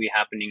what's actually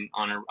happening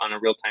on a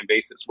real-time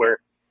basis,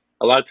 where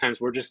a lot of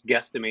times we're just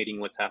guesstimating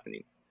what's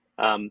happening.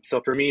 So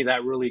for me,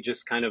 that really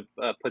just kind of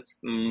puts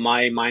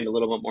my mind a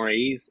little bit more at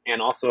ease. And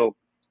also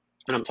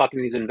when I'm talking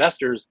to these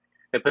investors,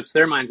 it puts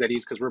their minds at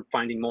ease, because we're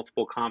finding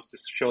multiple comps to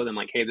show them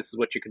like, hey, this is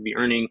what you could be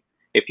earning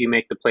if you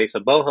make the place a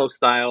boho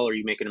style, or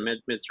you make it a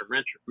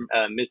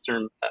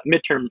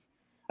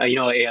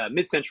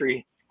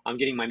mid-century I'm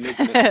getting my mids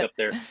mixed up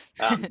there,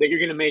 that you're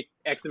going to make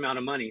X amount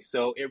of money.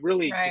 So it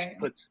really just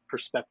puts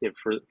perspective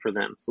for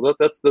them. So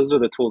those are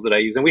the tools that I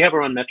use. And we have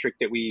our own metric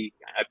that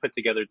I put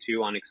together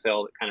too on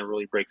Excel that kind of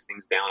really breaks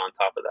things down on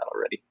top of that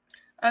already.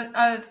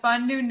 A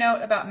fun new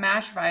note about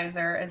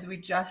MashVisor is we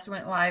just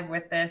went live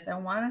with this, I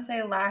want to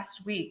say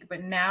last week,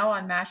 but now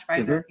on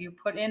MashVisor, if you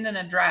put in an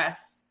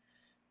address,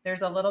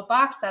 there's a little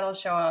box that'll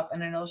show up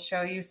and it'll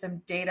show you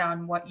some data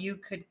on what you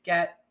could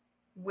get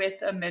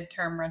with a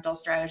midterm rental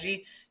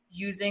strategy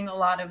using a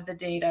lot of the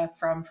data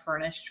from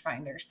Furnished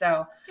Finder.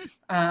 So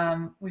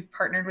we've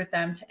partnered with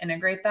them to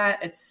integrate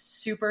that. It's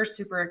super,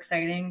 super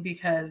exciting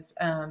because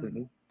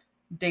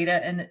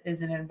data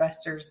is an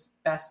investor's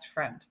best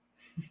friend.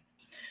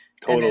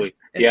 Totally.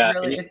 It's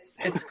really,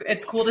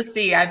 it's cool to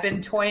see. I've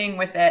been toying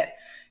with it,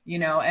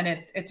 and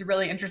it's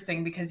really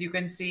interesting because you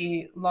can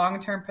see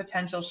long-term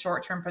potential,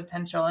 short-term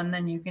potential, and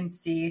then you can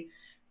see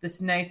this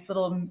nice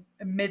little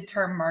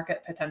midterm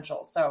market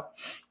potential. So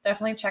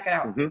definitely check it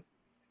out. Mm-hmm.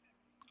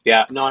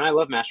 Yeah, no, and I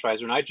love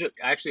MashVisor. And I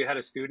actually had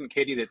a student,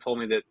 Katie, that told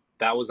me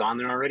that was on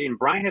there already. And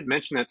Brian had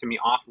mentioned that to me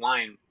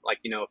offline, like,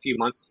 a few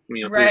months,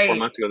 3 or 4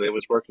 months ago that it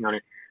was working on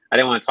it. I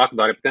didn't want to talk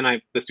about it. But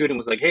then the student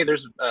was like, hey,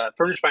 there's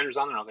Furnished Finders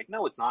on there. And I was like,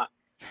 no, it's not.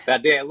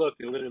 That day I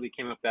looked, it literally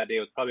came up that day. It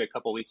was probably a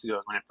couple of weeks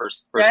ago when it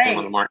first came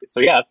on the market.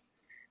 So yeah, it's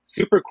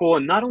super cool.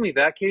 And not only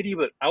that, Katie,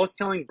 but I was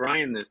telling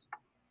Brian this.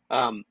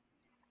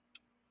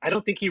 I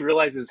don't think he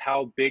realizes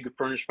how big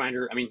Furnished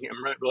Finder, he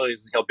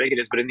realizes how big it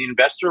is, but in the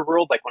investor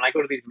world, like when I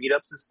go to these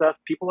meetups and stuff,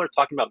 people are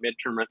talking about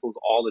midterm rentals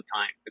all the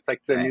time. It's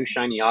like the new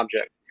shiny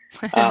object.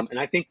 And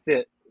I think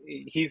that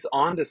he's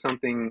on to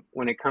something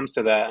when it comes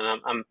to that.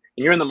 And and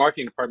you're in the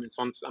marketing department,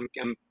 so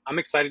I'm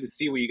excited to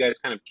see what you guys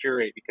kind of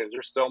curate, because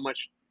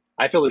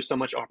I feel there's so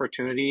much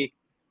opportunity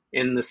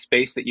in the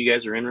space that you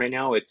guys are in right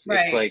now. It's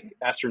like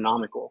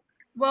astronomical.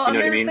 Well, and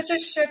there's such a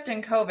shift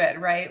in COVID,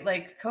 right?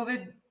 Like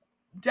COVID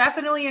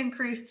definitely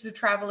increased the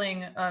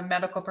traveling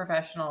medical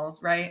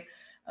professionals, right?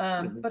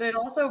 But it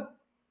also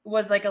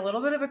was like a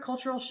little bit of a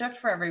cultural shift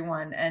for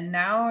everyone. And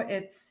now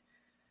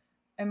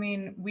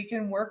we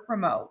can work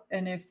remote.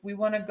 And if we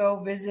want to go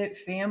visit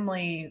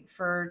family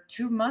for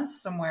 2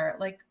 months somewhere,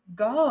 like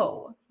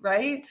go,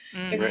 right?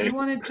 If you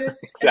want to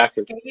just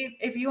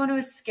if you want to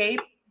escape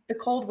the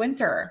cold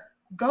winter,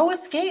 go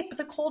escape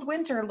the cold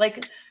winter.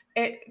 Like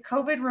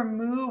COVID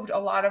removed a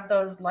lot of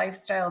those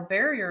lifestyle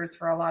barriers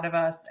for a lot of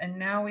us. And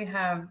now we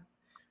have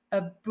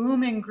a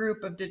booming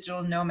group of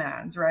digital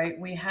nomads, right?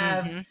 We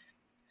have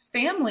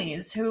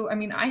families who,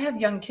 I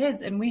have young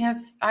kids, and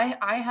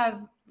I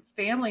have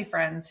family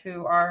friends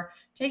who are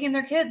taking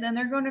their kids and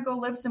they're going to go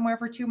live somewhere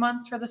for 2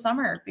 months for the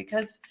summer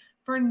because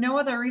for no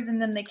other reason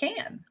than they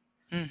can.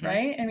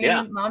 Right.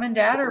 Mom and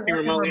dad are working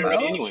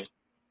remote anyway.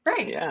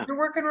 Right. Yeah. You're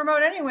working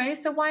remote anyway.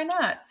 So why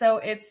not? So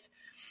it's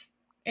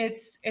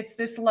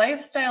this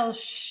lifestyle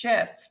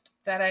shift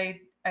that I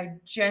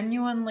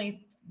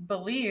genuinely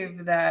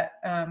believe that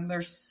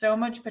there's so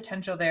much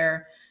potential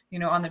there,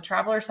 on the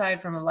traveler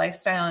side from a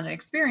lifestyle and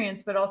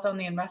experience, but also on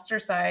the investor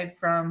side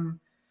from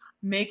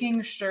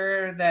making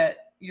sure that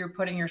you're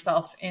putting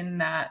yourself in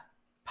that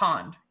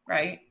pond,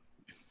 right?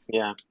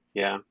 Yeah.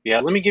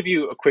 Let me give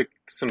you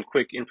some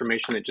quick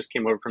information that just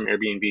came over from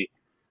Airbnb.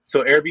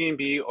 So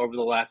Airbnb over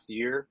the last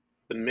year,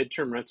 the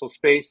midterm rental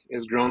space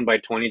has grown by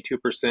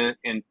 22%,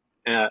 and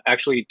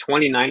actually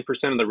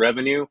 29% of the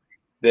revenue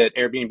that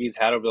Airbnb's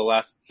had over the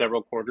last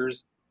several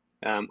quarters.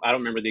 I don't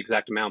remember the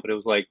exact amount, but it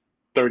was like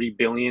 30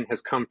 billion has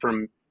come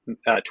from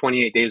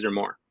 28 days or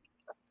more.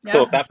 Yeah.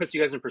 So if that puts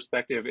you guys in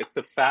perspective, it's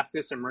the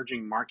fastest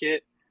emerging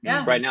market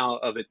right now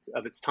of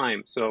its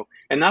time. So,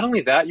 and not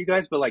only that, you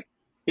guys, but like,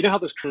 how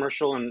those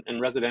commercial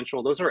and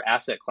residential, those are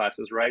asset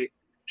classes, right?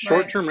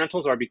 Short-term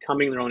rentals are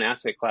becoming their own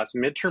asset class.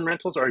 Midterm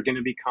rentals are going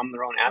to become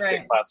their own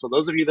asset class. So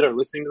those of you that are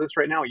listening to this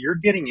right now, you're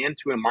getting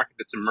into a market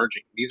that's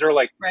emerging. These are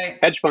like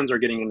hedge funds are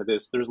getting into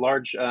this. There's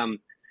large,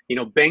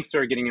 banks that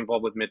are getting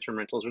involved with midterm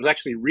rentals. There's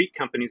actually REIT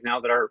companies now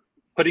that are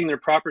putting their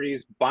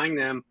properties, buying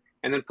them,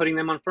 and then putting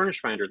them on Furnished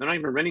Finder. They're not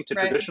even renting to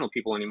traditional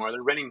people anymore.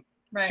 They're renting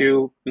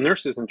to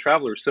nurses and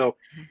travelers. So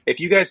if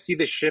you guys see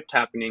this shift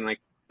happening, like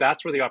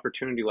that's where the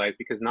opportunity lies,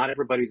 because not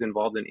everybody's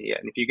involved in it yet.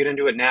 And if you get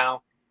into it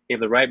now, you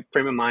have the right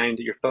frame of mind,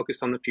 you're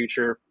focused on the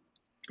future,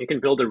 you can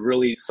build a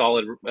really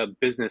solid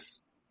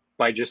business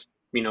by just,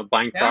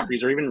 buying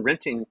properties or even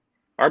renting,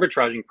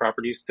 arbitraging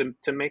properties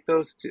to make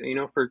those,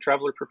 for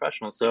traveler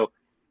professionals. So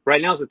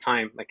right now is the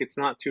time. Like, it's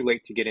not too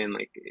late to get in.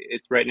 Like,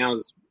 it's right now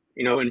is,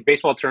 in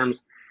baseball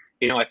terms,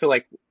 I feel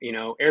like,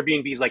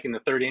 Airbnb is like in the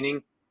third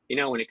inning,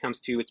 when it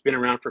comes to, it's been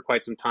around for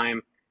quite some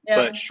time. Yeah.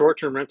 But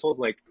short-term rentals,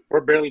 like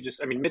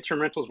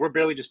midterm rentals, we're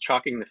barely just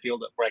chalking the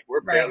field up. Like,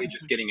 we're barely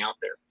just getting out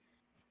there.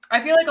 I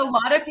feel like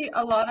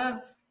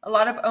a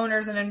lot of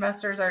owners and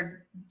investors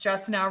are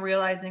just now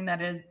realizing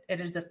that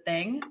it is a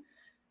thing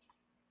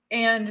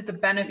and the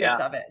benefits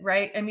of it,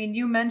 right?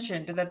 You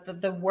mentioned that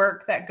the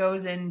work that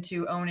goes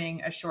into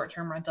owning a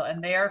short-term rental,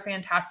 and they are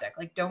fantastic.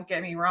 Like, don't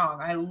get me wrong.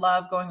 I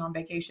love going on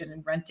vacation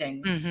and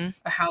renting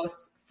a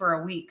house for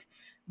a week,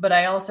 but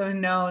I also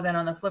know that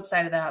on the flip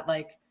side of that,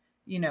 like,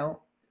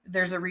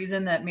 there's a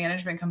reason that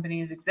management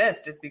companies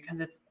exist, is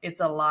because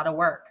it's a lot of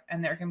work,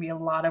 and there can be a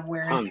lot of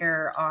wear and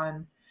tear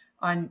on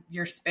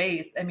your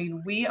space. I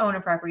mean, we own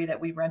a property that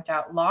we rent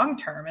out long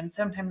term, and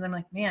sometimes I'm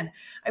like, man,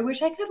 I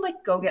wish I could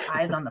like go get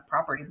eyes on the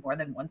property more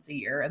than once a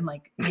year and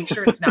like make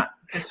sure it's not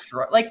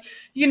destroyed. Like,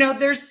 you know,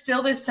 there's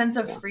still this sense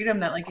of freedom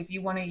that like if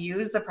you want to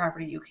use the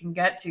property, you can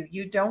get to.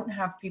 You don't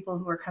have people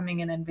who are coming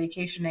in and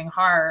vacationing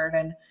hard,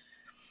 and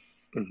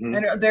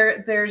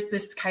there's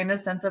this kind of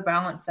sense of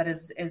balance that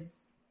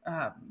is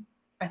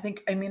I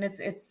think, I mean,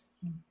 it's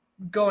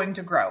going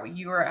to grow.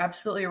 You are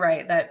absolutely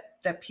right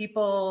that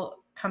people,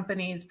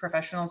 companies,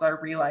 professionals are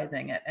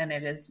realizing it, and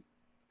it's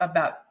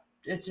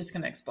just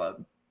going to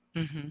explode.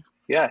 Mm-hmm.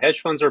 Yeah.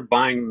 Hedge funds are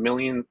buying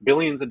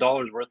billions of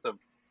dollars worth of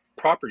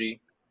property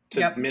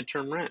to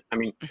midterm rent. I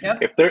mean,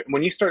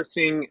 when you start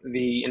seeing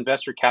the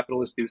investor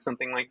capitalists do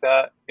something like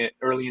that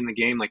early in the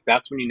game, like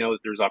that's when you know that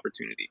there's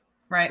opportunity.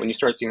 Right. When you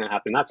start seeing that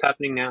happen, that's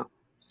happening now.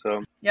 So,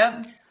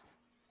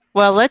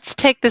 Well, let's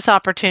take this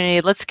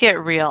opportunity. Let's get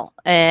real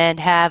and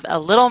have a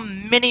little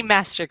mini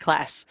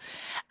masterclass.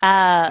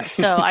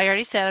 So I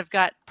already said I've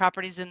got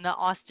properties in the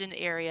Austin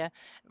area,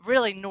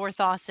 really North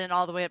Austin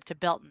all the way up to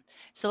Belton.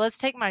 So let's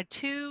take my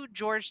 2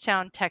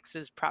 Georgetown,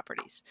 Texas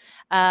properties.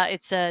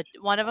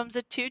 One of them's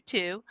a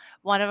 2.2,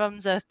 one of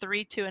them's a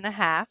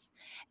 3.2.5.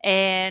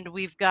 And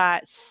we've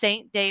got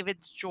St.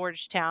 David's,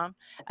 Georgetown,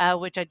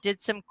 which I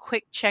did some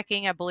quick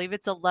checking. I believe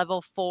it's a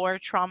level 4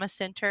 trauma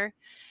center.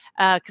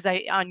 Because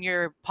on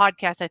your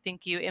podcast, I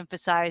think you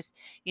emphasize,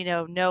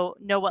 know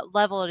what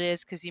level it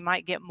is, because you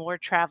might get more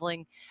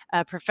traveling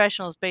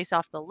professionals based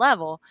off the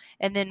level.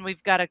 And then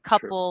we've got a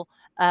couple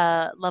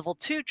level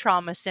 2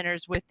 trauma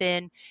centers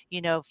within,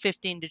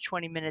 15 to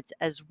 20 minutes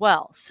as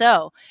well.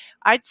 So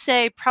I'd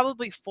say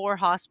probably 4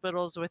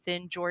 hospitals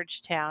within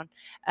Georgetown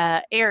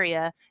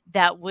area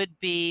that would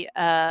be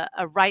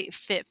a right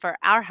fit for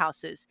our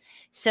houses.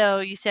 So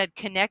you said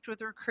connect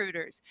with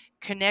recruiters,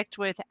 connect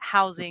with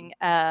housing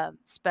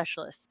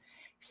specialists.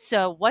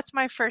 So what's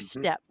my first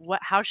step?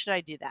 How should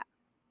I do that?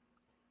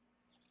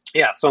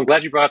 Yeah, so I'm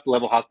glad you brought up the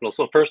level hospitals.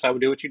 So first, I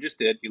would do what you just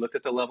did. You looked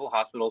at the level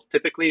hospitals.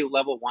 Typically,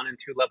 level 1 and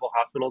 2 level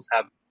hospitals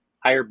have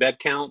higher bed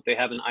count. They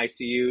have an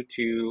ICU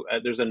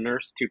there's a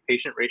nurse to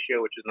patient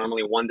ratio, which is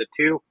normally 1 to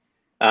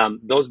 2.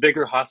 Those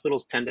bigger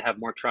hospitals tend to have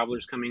more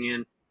travelers coming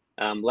in.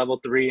 Level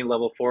 3 and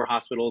level 4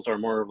 hospitals are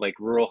more of like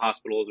rural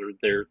hospitals, or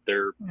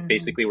they're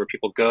basically where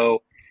people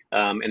go,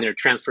 and they're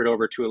transferred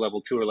over to a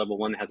level 2 or level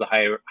 1 that has a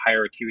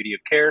higher acuity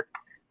of care.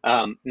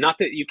 Not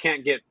that you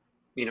can't get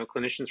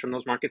clinicians from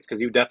those markets, because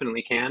you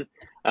definitely can,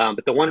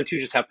 but the 1 and 2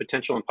 just have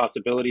potential and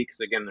possibility because,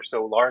 again, they're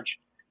so large.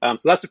 So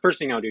that's the first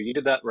thing I would do. You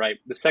did that right.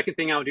 The second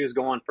thing I would do is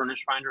go on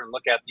Furnish Finder and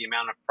look at the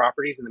amount of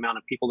properties and the amount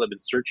of people that have been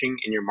searching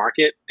in your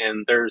market.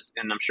 And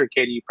I'm sure,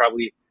 Katie, you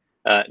probably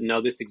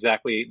know this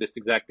exact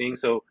thing.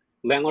 So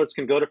landlords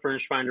can go to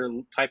Furnish Finder,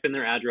 type in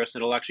their address,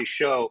 and it'll actually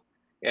show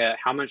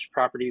how much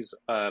properties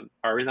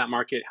are in that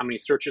market, how many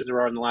searches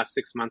there are in the last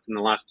 6 months, in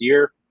the last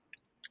year.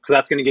 So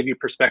that's going to give you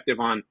perspective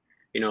on,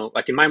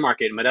 like in my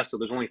market in Modesto,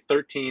 there's only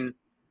 13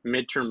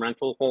 midterm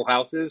rental whole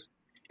houses,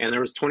 and there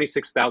was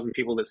 26,000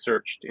 people that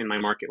searched in my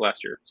market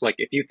last year. So like,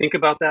 if you think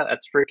about that,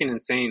 that's freaking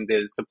insane.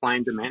 The supply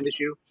and demand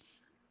issue,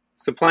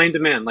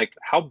 like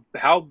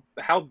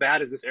how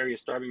bad is this area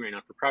starving right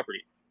now for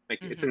property? Like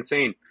it's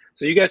insane.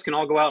 So you guys can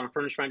all go out on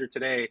Furnish Finder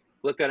today,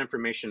 look that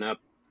information up.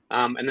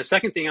 And the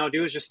second thing I would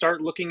do is just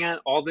start looking at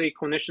all the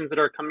clinicians that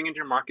are coming into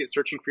your market,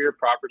 searching for your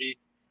property.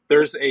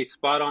 There's a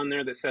spot on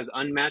there that says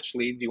unmatched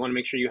leads. You want to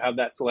make sure you have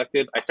that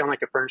selected. I sound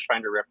like a Furnish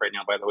Finder rep right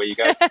now, by the way, you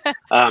guys.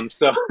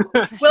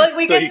 Well,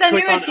 we can send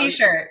you a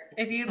t-shirt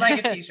if you'd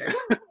like a t-shirt.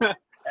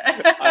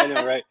 I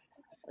know, right?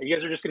 You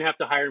guys are just going to have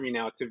to hire me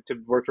now to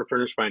work for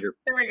Furnish Finder.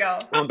 There we go.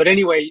 But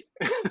anyway,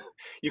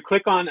 you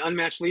click on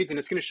unmatched leads, and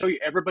it's going to show you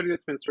everybody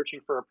that's been searching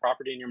for a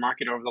property in your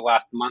market over the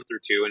last month or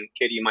two. And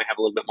Katie, you might have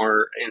a little bit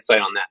more insight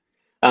on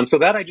that. So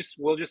that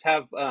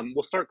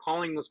we'll start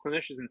calling those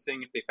clinicians and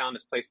seeing if they found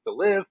this place to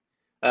live,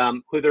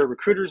 who their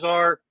recruiters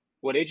are,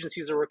 what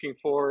agencies are working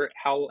for,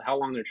 how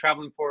long they're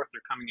traveling for, if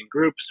they're coming in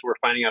groups, we're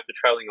finding out if they're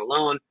traveling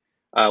alone,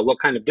 what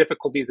kind of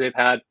difficulties they've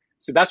had.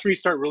 So that's where you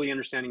start really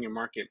understanding your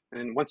market.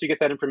 And once you get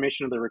that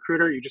information of the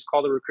recruiter, you just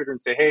call the recruiter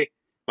and say, hey,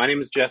 my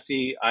name is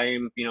Jesse. I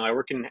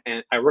worked in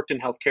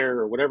healthcare,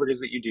 or whatever it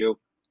is that you do.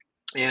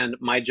 And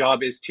my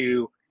job is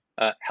to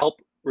help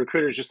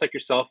recruiters just like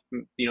yourself,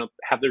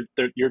 have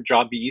your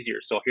job be easier.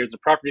 So here's the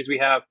properties we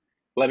have.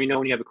 Let me know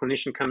when you have a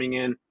clinician coming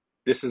in.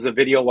 This is a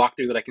video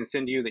walkthrough that I can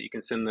send you, that you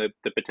can send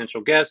the potential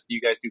guests.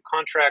 You guys do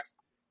contracts.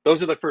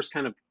 Those are the first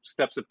kind of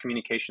steps of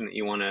communication that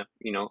you want to,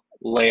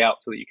 lay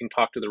out so that you can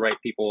talk to the right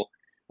people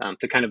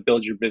to kind of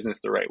build your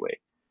business the right way.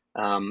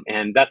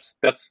 And that's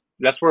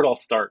where it all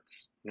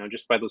starts,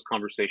 just by those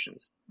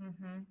conversations.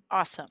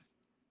 Awesome.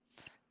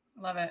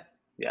 Love it.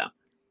 Yeah.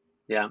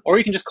 Yeah. Or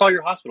you can just call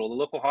your hospital, the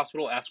local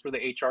hospital, ask for the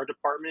HR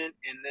department,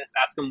 and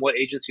ask them what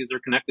agencies they're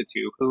connected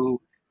to,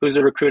 who's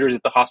the recruiter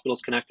that the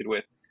hospital's connected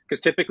with.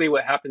 Because typically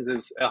what happens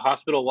is a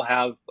hospital will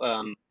have,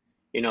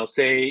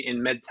 say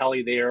in med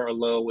tele they are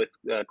low with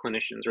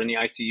clinicians or in the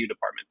ICU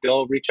department.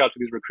 They'll reach out to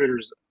these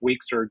recruiters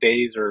weeks or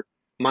days or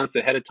months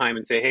ahead of time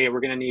and say, hey, we're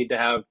going to need to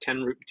have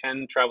 10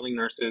 traveling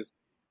nurses.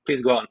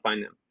 Please go out and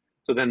find them.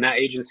 So then that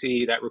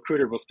agency, that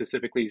recruiter will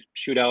specifically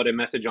shoot out a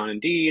message on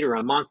Indeed or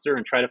on Monster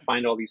and try to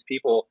find all these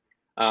people.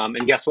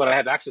 And guess what? I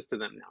have access to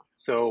them now.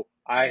 So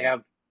I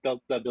have the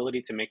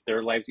ability to make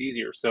their lives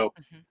easier. So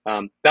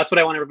that's what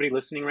I want everybody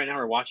listening right now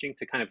or watching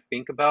to kind of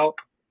think about,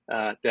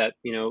 that,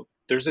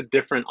 there's a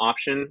different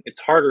option. It's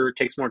harder. It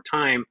takes more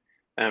time.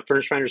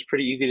 Furnish Finder is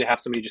pretty easy to have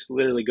somebody just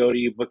literally go to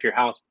you, book your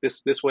house.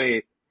 This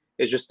way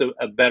is just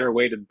a better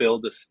way to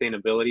build the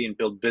sustainability and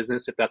build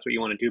business. If that's what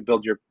you want to do,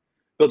 build your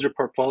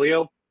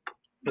portfolio.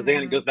 Because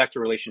again, it goes back to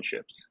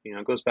relationships.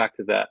 It goes back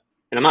to that.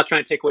 And I'm not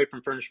trying to take away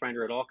from Furnish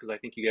Finder at all, because I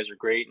think you guys are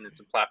great and it's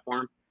a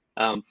platform.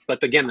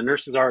 But again, the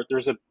nurses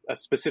there's a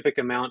specific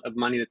amount of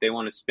money that they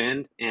want to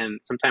spend, and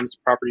sometimes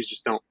properties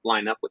just don't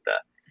line up with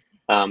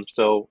that.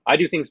 So I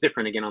do things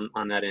different again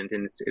on that end,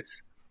 and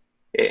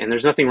and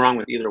there's nothing wrong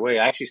with either way.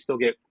 I actually still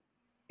get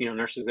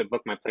nurses that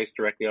book my place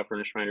directly off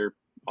Furnish Finder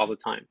all the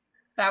time.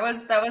 That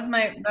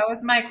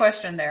was my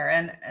question there,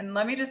 and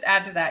let me just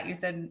add to that. You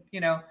said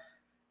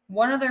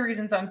one of the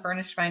reasons on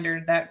Furnished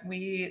Finder that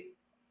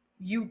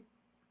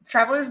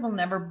travelers will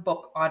never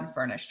book on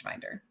Furnished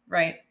Finder,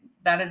 right?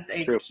 That is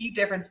a key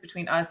difference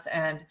between us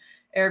and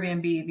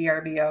Airbnb,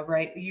 VRBO,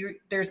 right?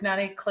 There's not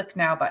a click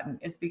now button.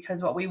 It's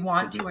because what we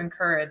want to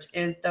encourage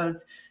is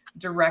those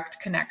direct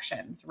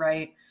connections,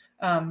 right?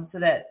 So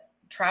that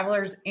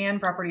travelers and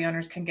property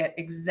owners can get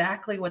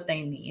exactly what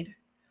they need,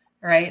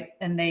 right?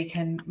 And they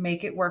can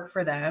make it work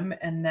for them,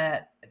 and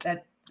that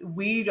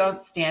we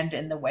don't stand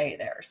in the way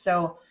there.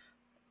 So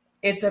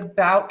it's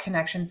about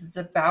connections. It's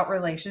about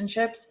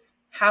relationships.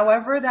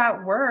 However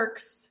that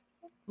works,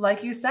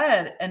 like you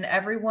said, and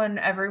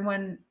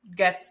everyone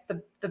gets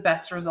the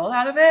best result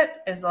out of it,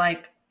 is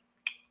like,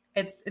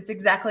 it's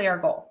exactly our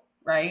goal,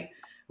 right?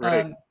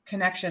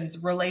 Connections,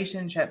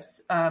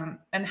 relationships,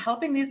 and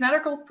helping these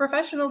medical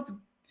professionals.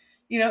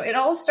 It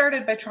all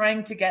started by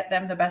trying to get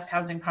them the best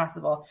housing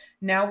possible.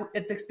 Now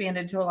it's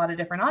expanded to a lot of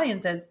different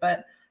audiences,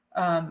 but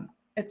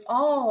it's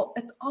all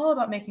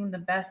about making the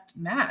best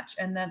match.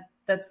 And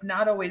that's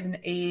not always an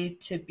A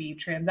to B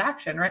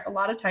transaction, right? A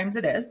lot of times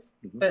it is,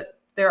 but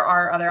there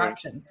are other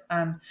options.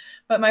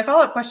 But my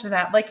follow-up question to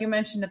that, like you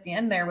mentioned at the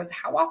end there, was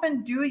how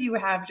often do you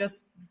have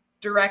just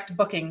direct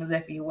bookings,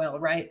 if you will,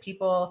 right?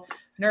 People,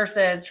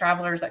 nurses,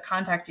 travelers that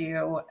contact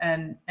you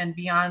and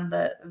beyond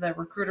the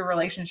recruiter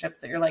relationships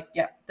that you're like,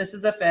 yeah, this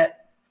is a fit.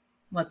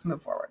 Let's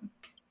move forward.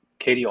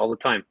 Katie, all the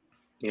time,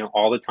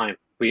 all the time.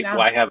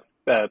 I have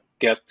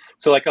guests.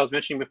 So like I was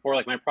mentioning before,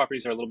 like my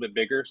properties are a little bit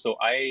bigger. So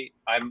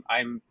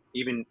I'm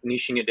even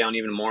niching it down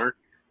even more.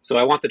 So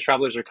I want the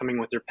travelers that are coming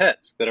with their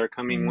pets, that are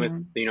coming with,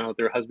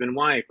 their husband and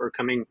wife, or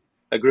coming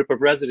a group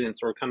of residents,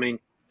 or coming.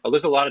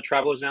 There's a lot of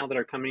travelers now that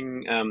are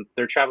coming.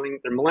 They're traveling.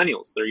 They're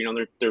millennials.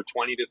 They're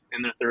 20 to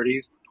in their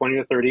 30s, 20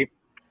 to 30,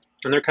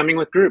 and they're coming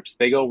with groups.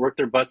 They go work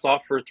their butts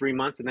off for 3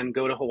 months, and then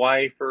go to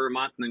Hawaii for a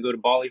month, and then go to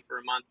Bali for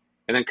a month,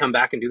 and then come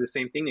back and do the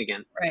same thing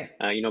again. Right.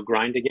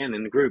 Grind again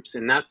in groups,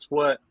 and that's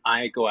what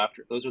I go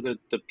after. Those are the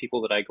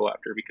people that I go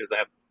after, because I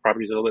have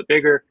properties a little bit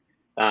bigger.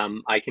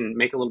 I can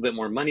make a little bit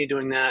more money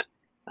doing that,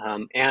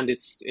 and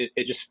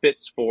it just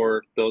fits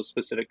for those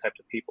specific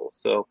types of people.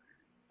 So.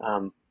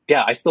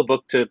 I still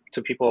book to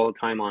people all the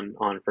time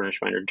on Furnish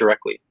Finder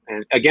directly.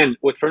 And again,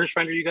 with Furnish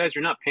Finder, you guys,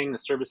 you're not paying the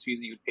service fees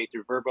that you would pay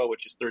through Vrbo,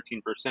 which is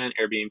 13%.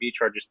 Airbnb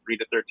charges 3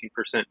 to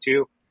 13%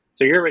 too.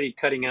 So you're already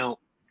cutting out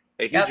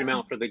a huge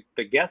amount for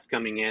the guests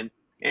coming in,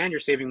 and you're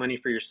saving money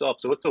for yourself.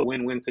 So it's a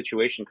win-win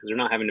situation, because you're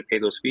not having to pay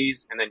those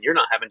fees, and then you're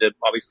not having to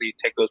obviously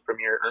take those from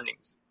your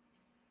earnings.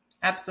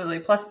 Absolutely.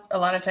 Plus, a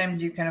lot of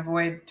times you can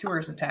avoid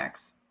tourism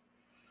tax.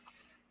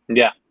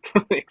 Yeah,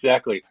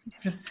 exactly.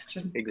 Just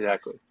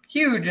exactly.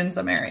 Huge in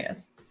some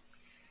areas.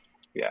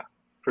 Yeah,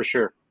 for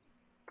sure.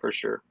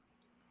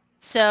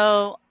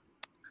 So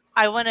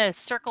I want to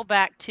circle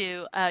back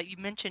to, you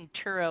mentioned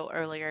Turo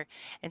earlier.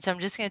 And so I'm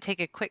just going to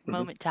take a quick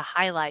moment to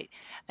highlight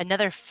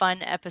another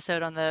fun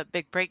episode on the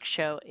Big Break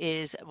Show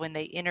is when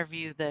they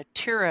interview the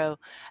Turo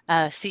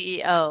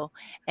CEO.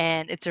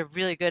 And it's a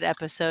really good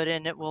episode,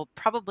 and it will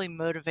probably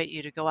motivate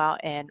you to go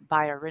out and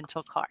buy a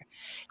rental car.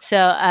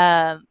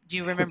 So do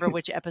you remember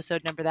which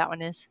episode number that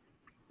one is?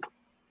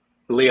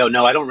 Leo,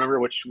 no, I don't remember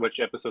which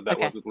episode that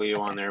was with Leo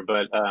on there,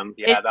 but that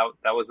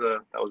was a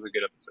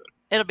good episode.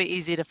 It'll be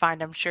easy to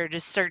find, I'm sure.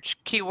 Just search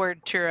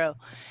keyword Turo.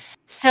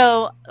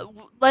 So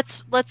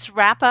let's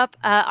wrap up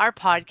our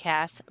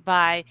podcast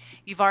by,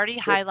 you've already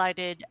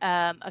highlighted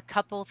a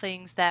couple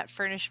things that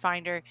Furnish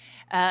Finder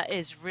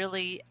is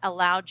really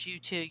allowed you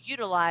to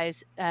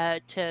utilize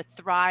to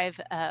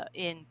thrive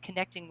in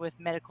connecting with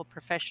medical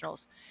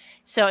professionals.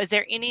 So is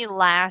there any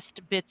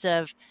last bits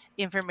of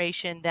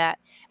information that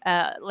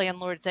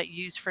landlords that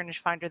use Furnish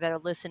Finder that are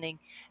listening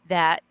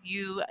that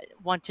you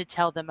want to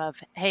tell them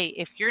of, hey,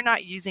 if you're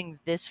not using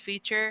this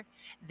feature,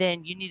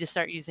 then you need to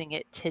start using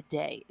it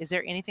today? Is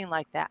there anything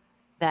like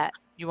that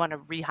you want to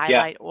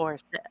re-highlight or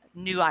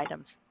new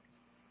items?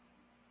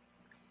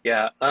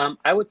 Yeah,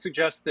 I would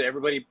suggest that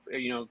everybody,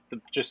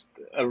 just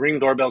a Ring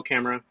doorbell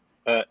camera,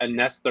 a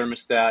Nest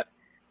thermostat.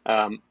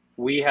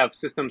 We have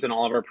systems in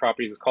all of our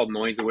properties. It's called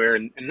Noise Aware,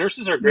 and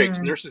nurses are great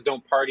because nurses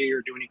don't party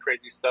or do any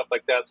crazy stuff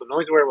like that. So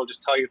Noise Aware will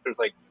just tell you if there's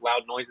like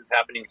loud noises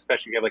happening,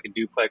 especially if you have like a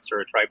duplex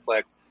or a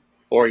triplex,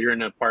 or you're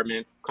in an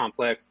apartment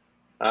complex,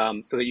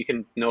 so that you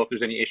can know if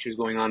there's any issues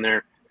going on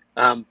there.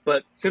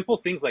 But simple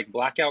things like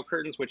blackout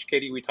curtains, which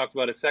Katie, we talked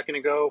about a second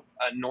ago,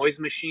 noise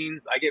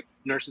machines. I get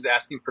nurses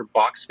asking for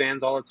box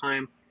fans all the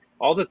time.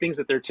 All the things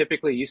that they're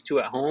typically used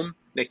to at home,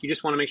 like you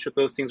just want to make sure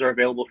those things are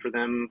available for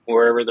them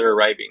wherever they're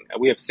arriving.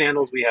 We have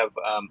sandals. We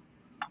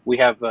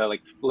have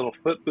like little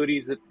foot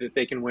booties that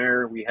they can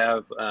wear. We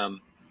have,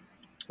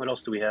 what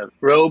else do we have?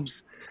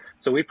 Robes.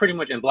 So we pretty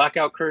much, and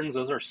blackout curtains,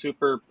 those are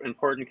super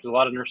important because a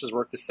lot of nurses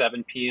work the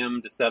 7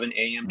 p.m. to 7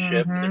 a.m.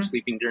 shift and they're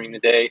sleeping during the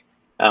day.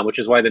 Which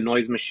is why the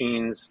noise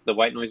machines, the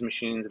white noise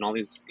machines, and all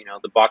these,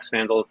 the box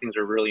fans, all those things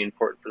are really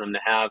important for them to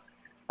have.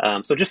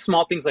 So just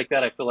small things like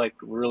that, I feel like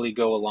really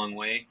go a long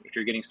way if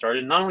you're getting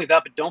started. Not only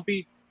that, but don't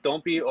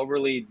be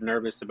overly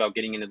nervous about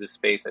getting into this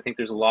space. I think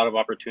there's a lot of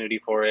opportunity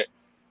for it.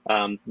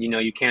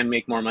 You can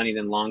make more money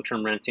than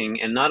long-term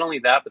renting, and not only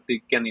that, but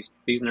again,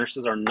 these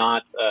nurses are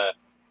not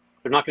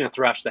they're not going to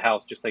thrash the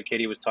house, just like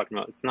Katie was talking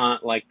about. It's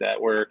not like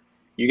that where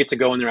you get to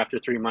go in there after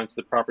 3 months,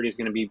 the property is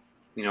going to be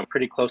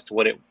pretty close to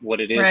what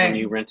it is when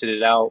you rented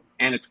it out,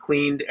 and it's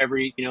cleaned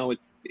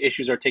it's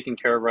issues are taken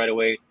care of right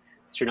away.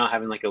 So you're not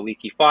having like a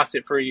leaky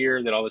faucet for a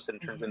year that all of a sudden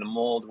turns into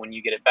mold when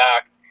you get it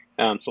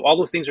back. So all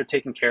those things are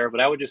taken care of,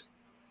 but I would just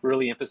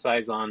really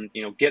emphasize on,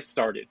 get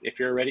started. If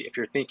you're ready, if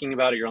you're thinking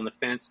about it, you're on the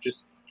fence,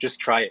 just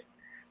try it.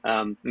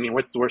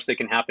 What's the worst that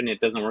can happen? It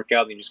doesn't work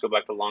out. Then you just go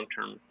back to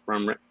long-term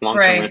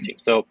renting.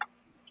 So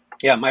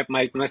yeah,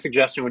 my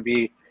suggestion would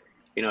be,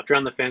 if you're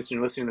on the fence and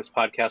you're listening to this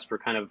podcast for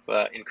kind of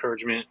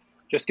encouragement,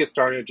 just get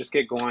started, just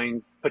get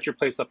going, put your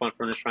place up on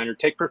Furnish Finder,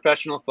 take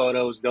professional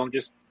photos. Don't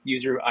just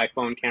use your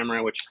iPhone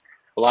camera, which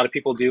a lot of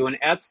people do, and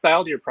add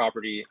style to your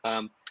property.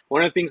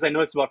 One of the things I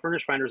noticed about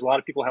Furnish Finder is a lot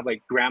of people have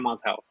like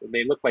grandma's house.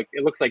 It looks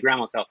like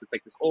grandma's house. It's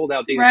like this old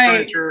outdated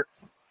furniture.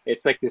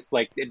 It's like this,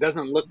 it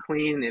doesn't look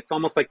clean. It's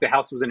almost like the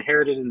house was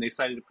inherited and they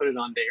decided to put it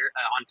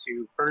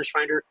onto Furnish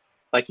Finder.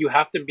 Like, you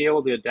have to be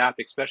able to adapt,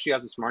 especially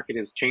as this market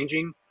is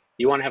changing.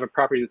 You want to have a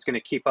property that's going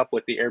to keep up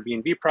with the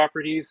Airbnb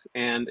properties,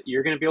 and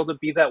you're going to be able to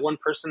be that one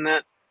person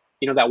that,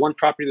 that one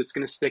property that's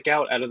going to stick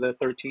out of the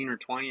 13 or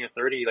 20 or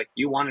 30. Like,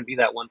 you want to be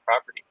that one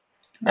property.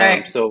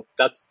 Right. So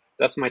that's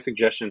my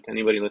suggestion to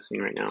anybody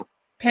listening right now.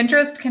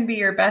 Pinterest can be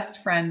your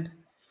best friend.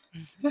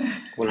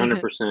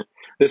 100%.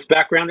 This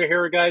background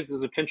here, guys,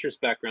 is a Pinterest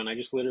background. I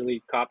just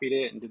literally copied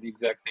it and did the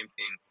exact same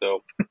thing.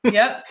 So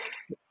yep.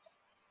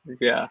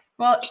 Yeah.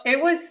 Well,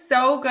 it was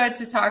so good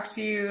to talk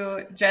to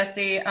you,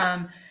 Jesse.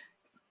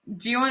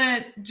 Do you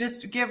want to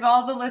just give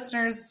all the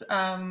listeners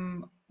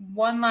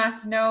one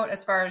last note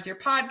as far as your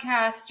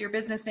podcast, your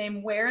business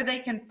name, where they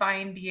can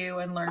find you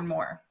and learn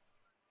more?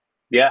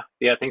 Yeah.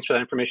 Thanks for that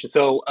information.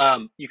 So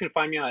you can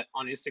find me on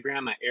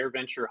Instagram at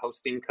AirVenture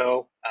Hosting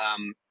Co.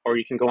 Or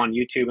you can go on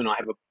YouTube, and I'll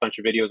have a bunch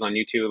of videos on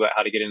YouTube about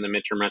how to get in the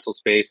midterm rental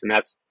space. And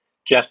that's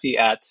Jesse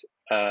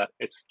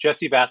it's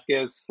Jesse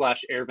Vasquez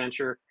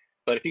 /AirVenture.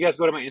 But if you guys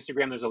go to my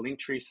Instagram, there's a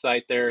Linktree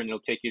site there, and it'll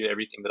take you to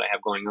everything that I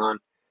have going on.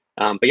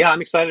 But yeah, I'm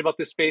excited about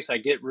this space. I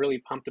get really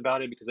pumped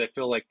about it because I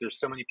feel like there's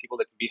so many people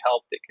that can be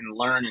helped, that can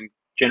learn and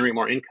generate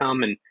more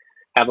income and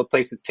have a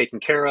place that's taken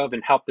care of,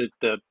 and help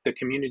the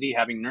community,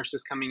 having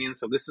nurses coming in.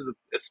 So this is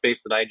a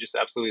space that I just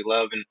absolutely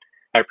love. And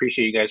I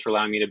appreciate you guys for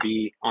allowing me to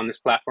be on this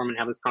platform and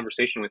have this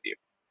conversation with you.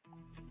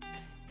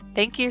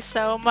 Thank you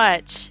so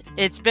much.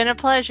 It's been a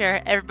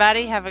pleasure.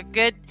 Everybody have a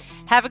good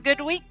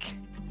week.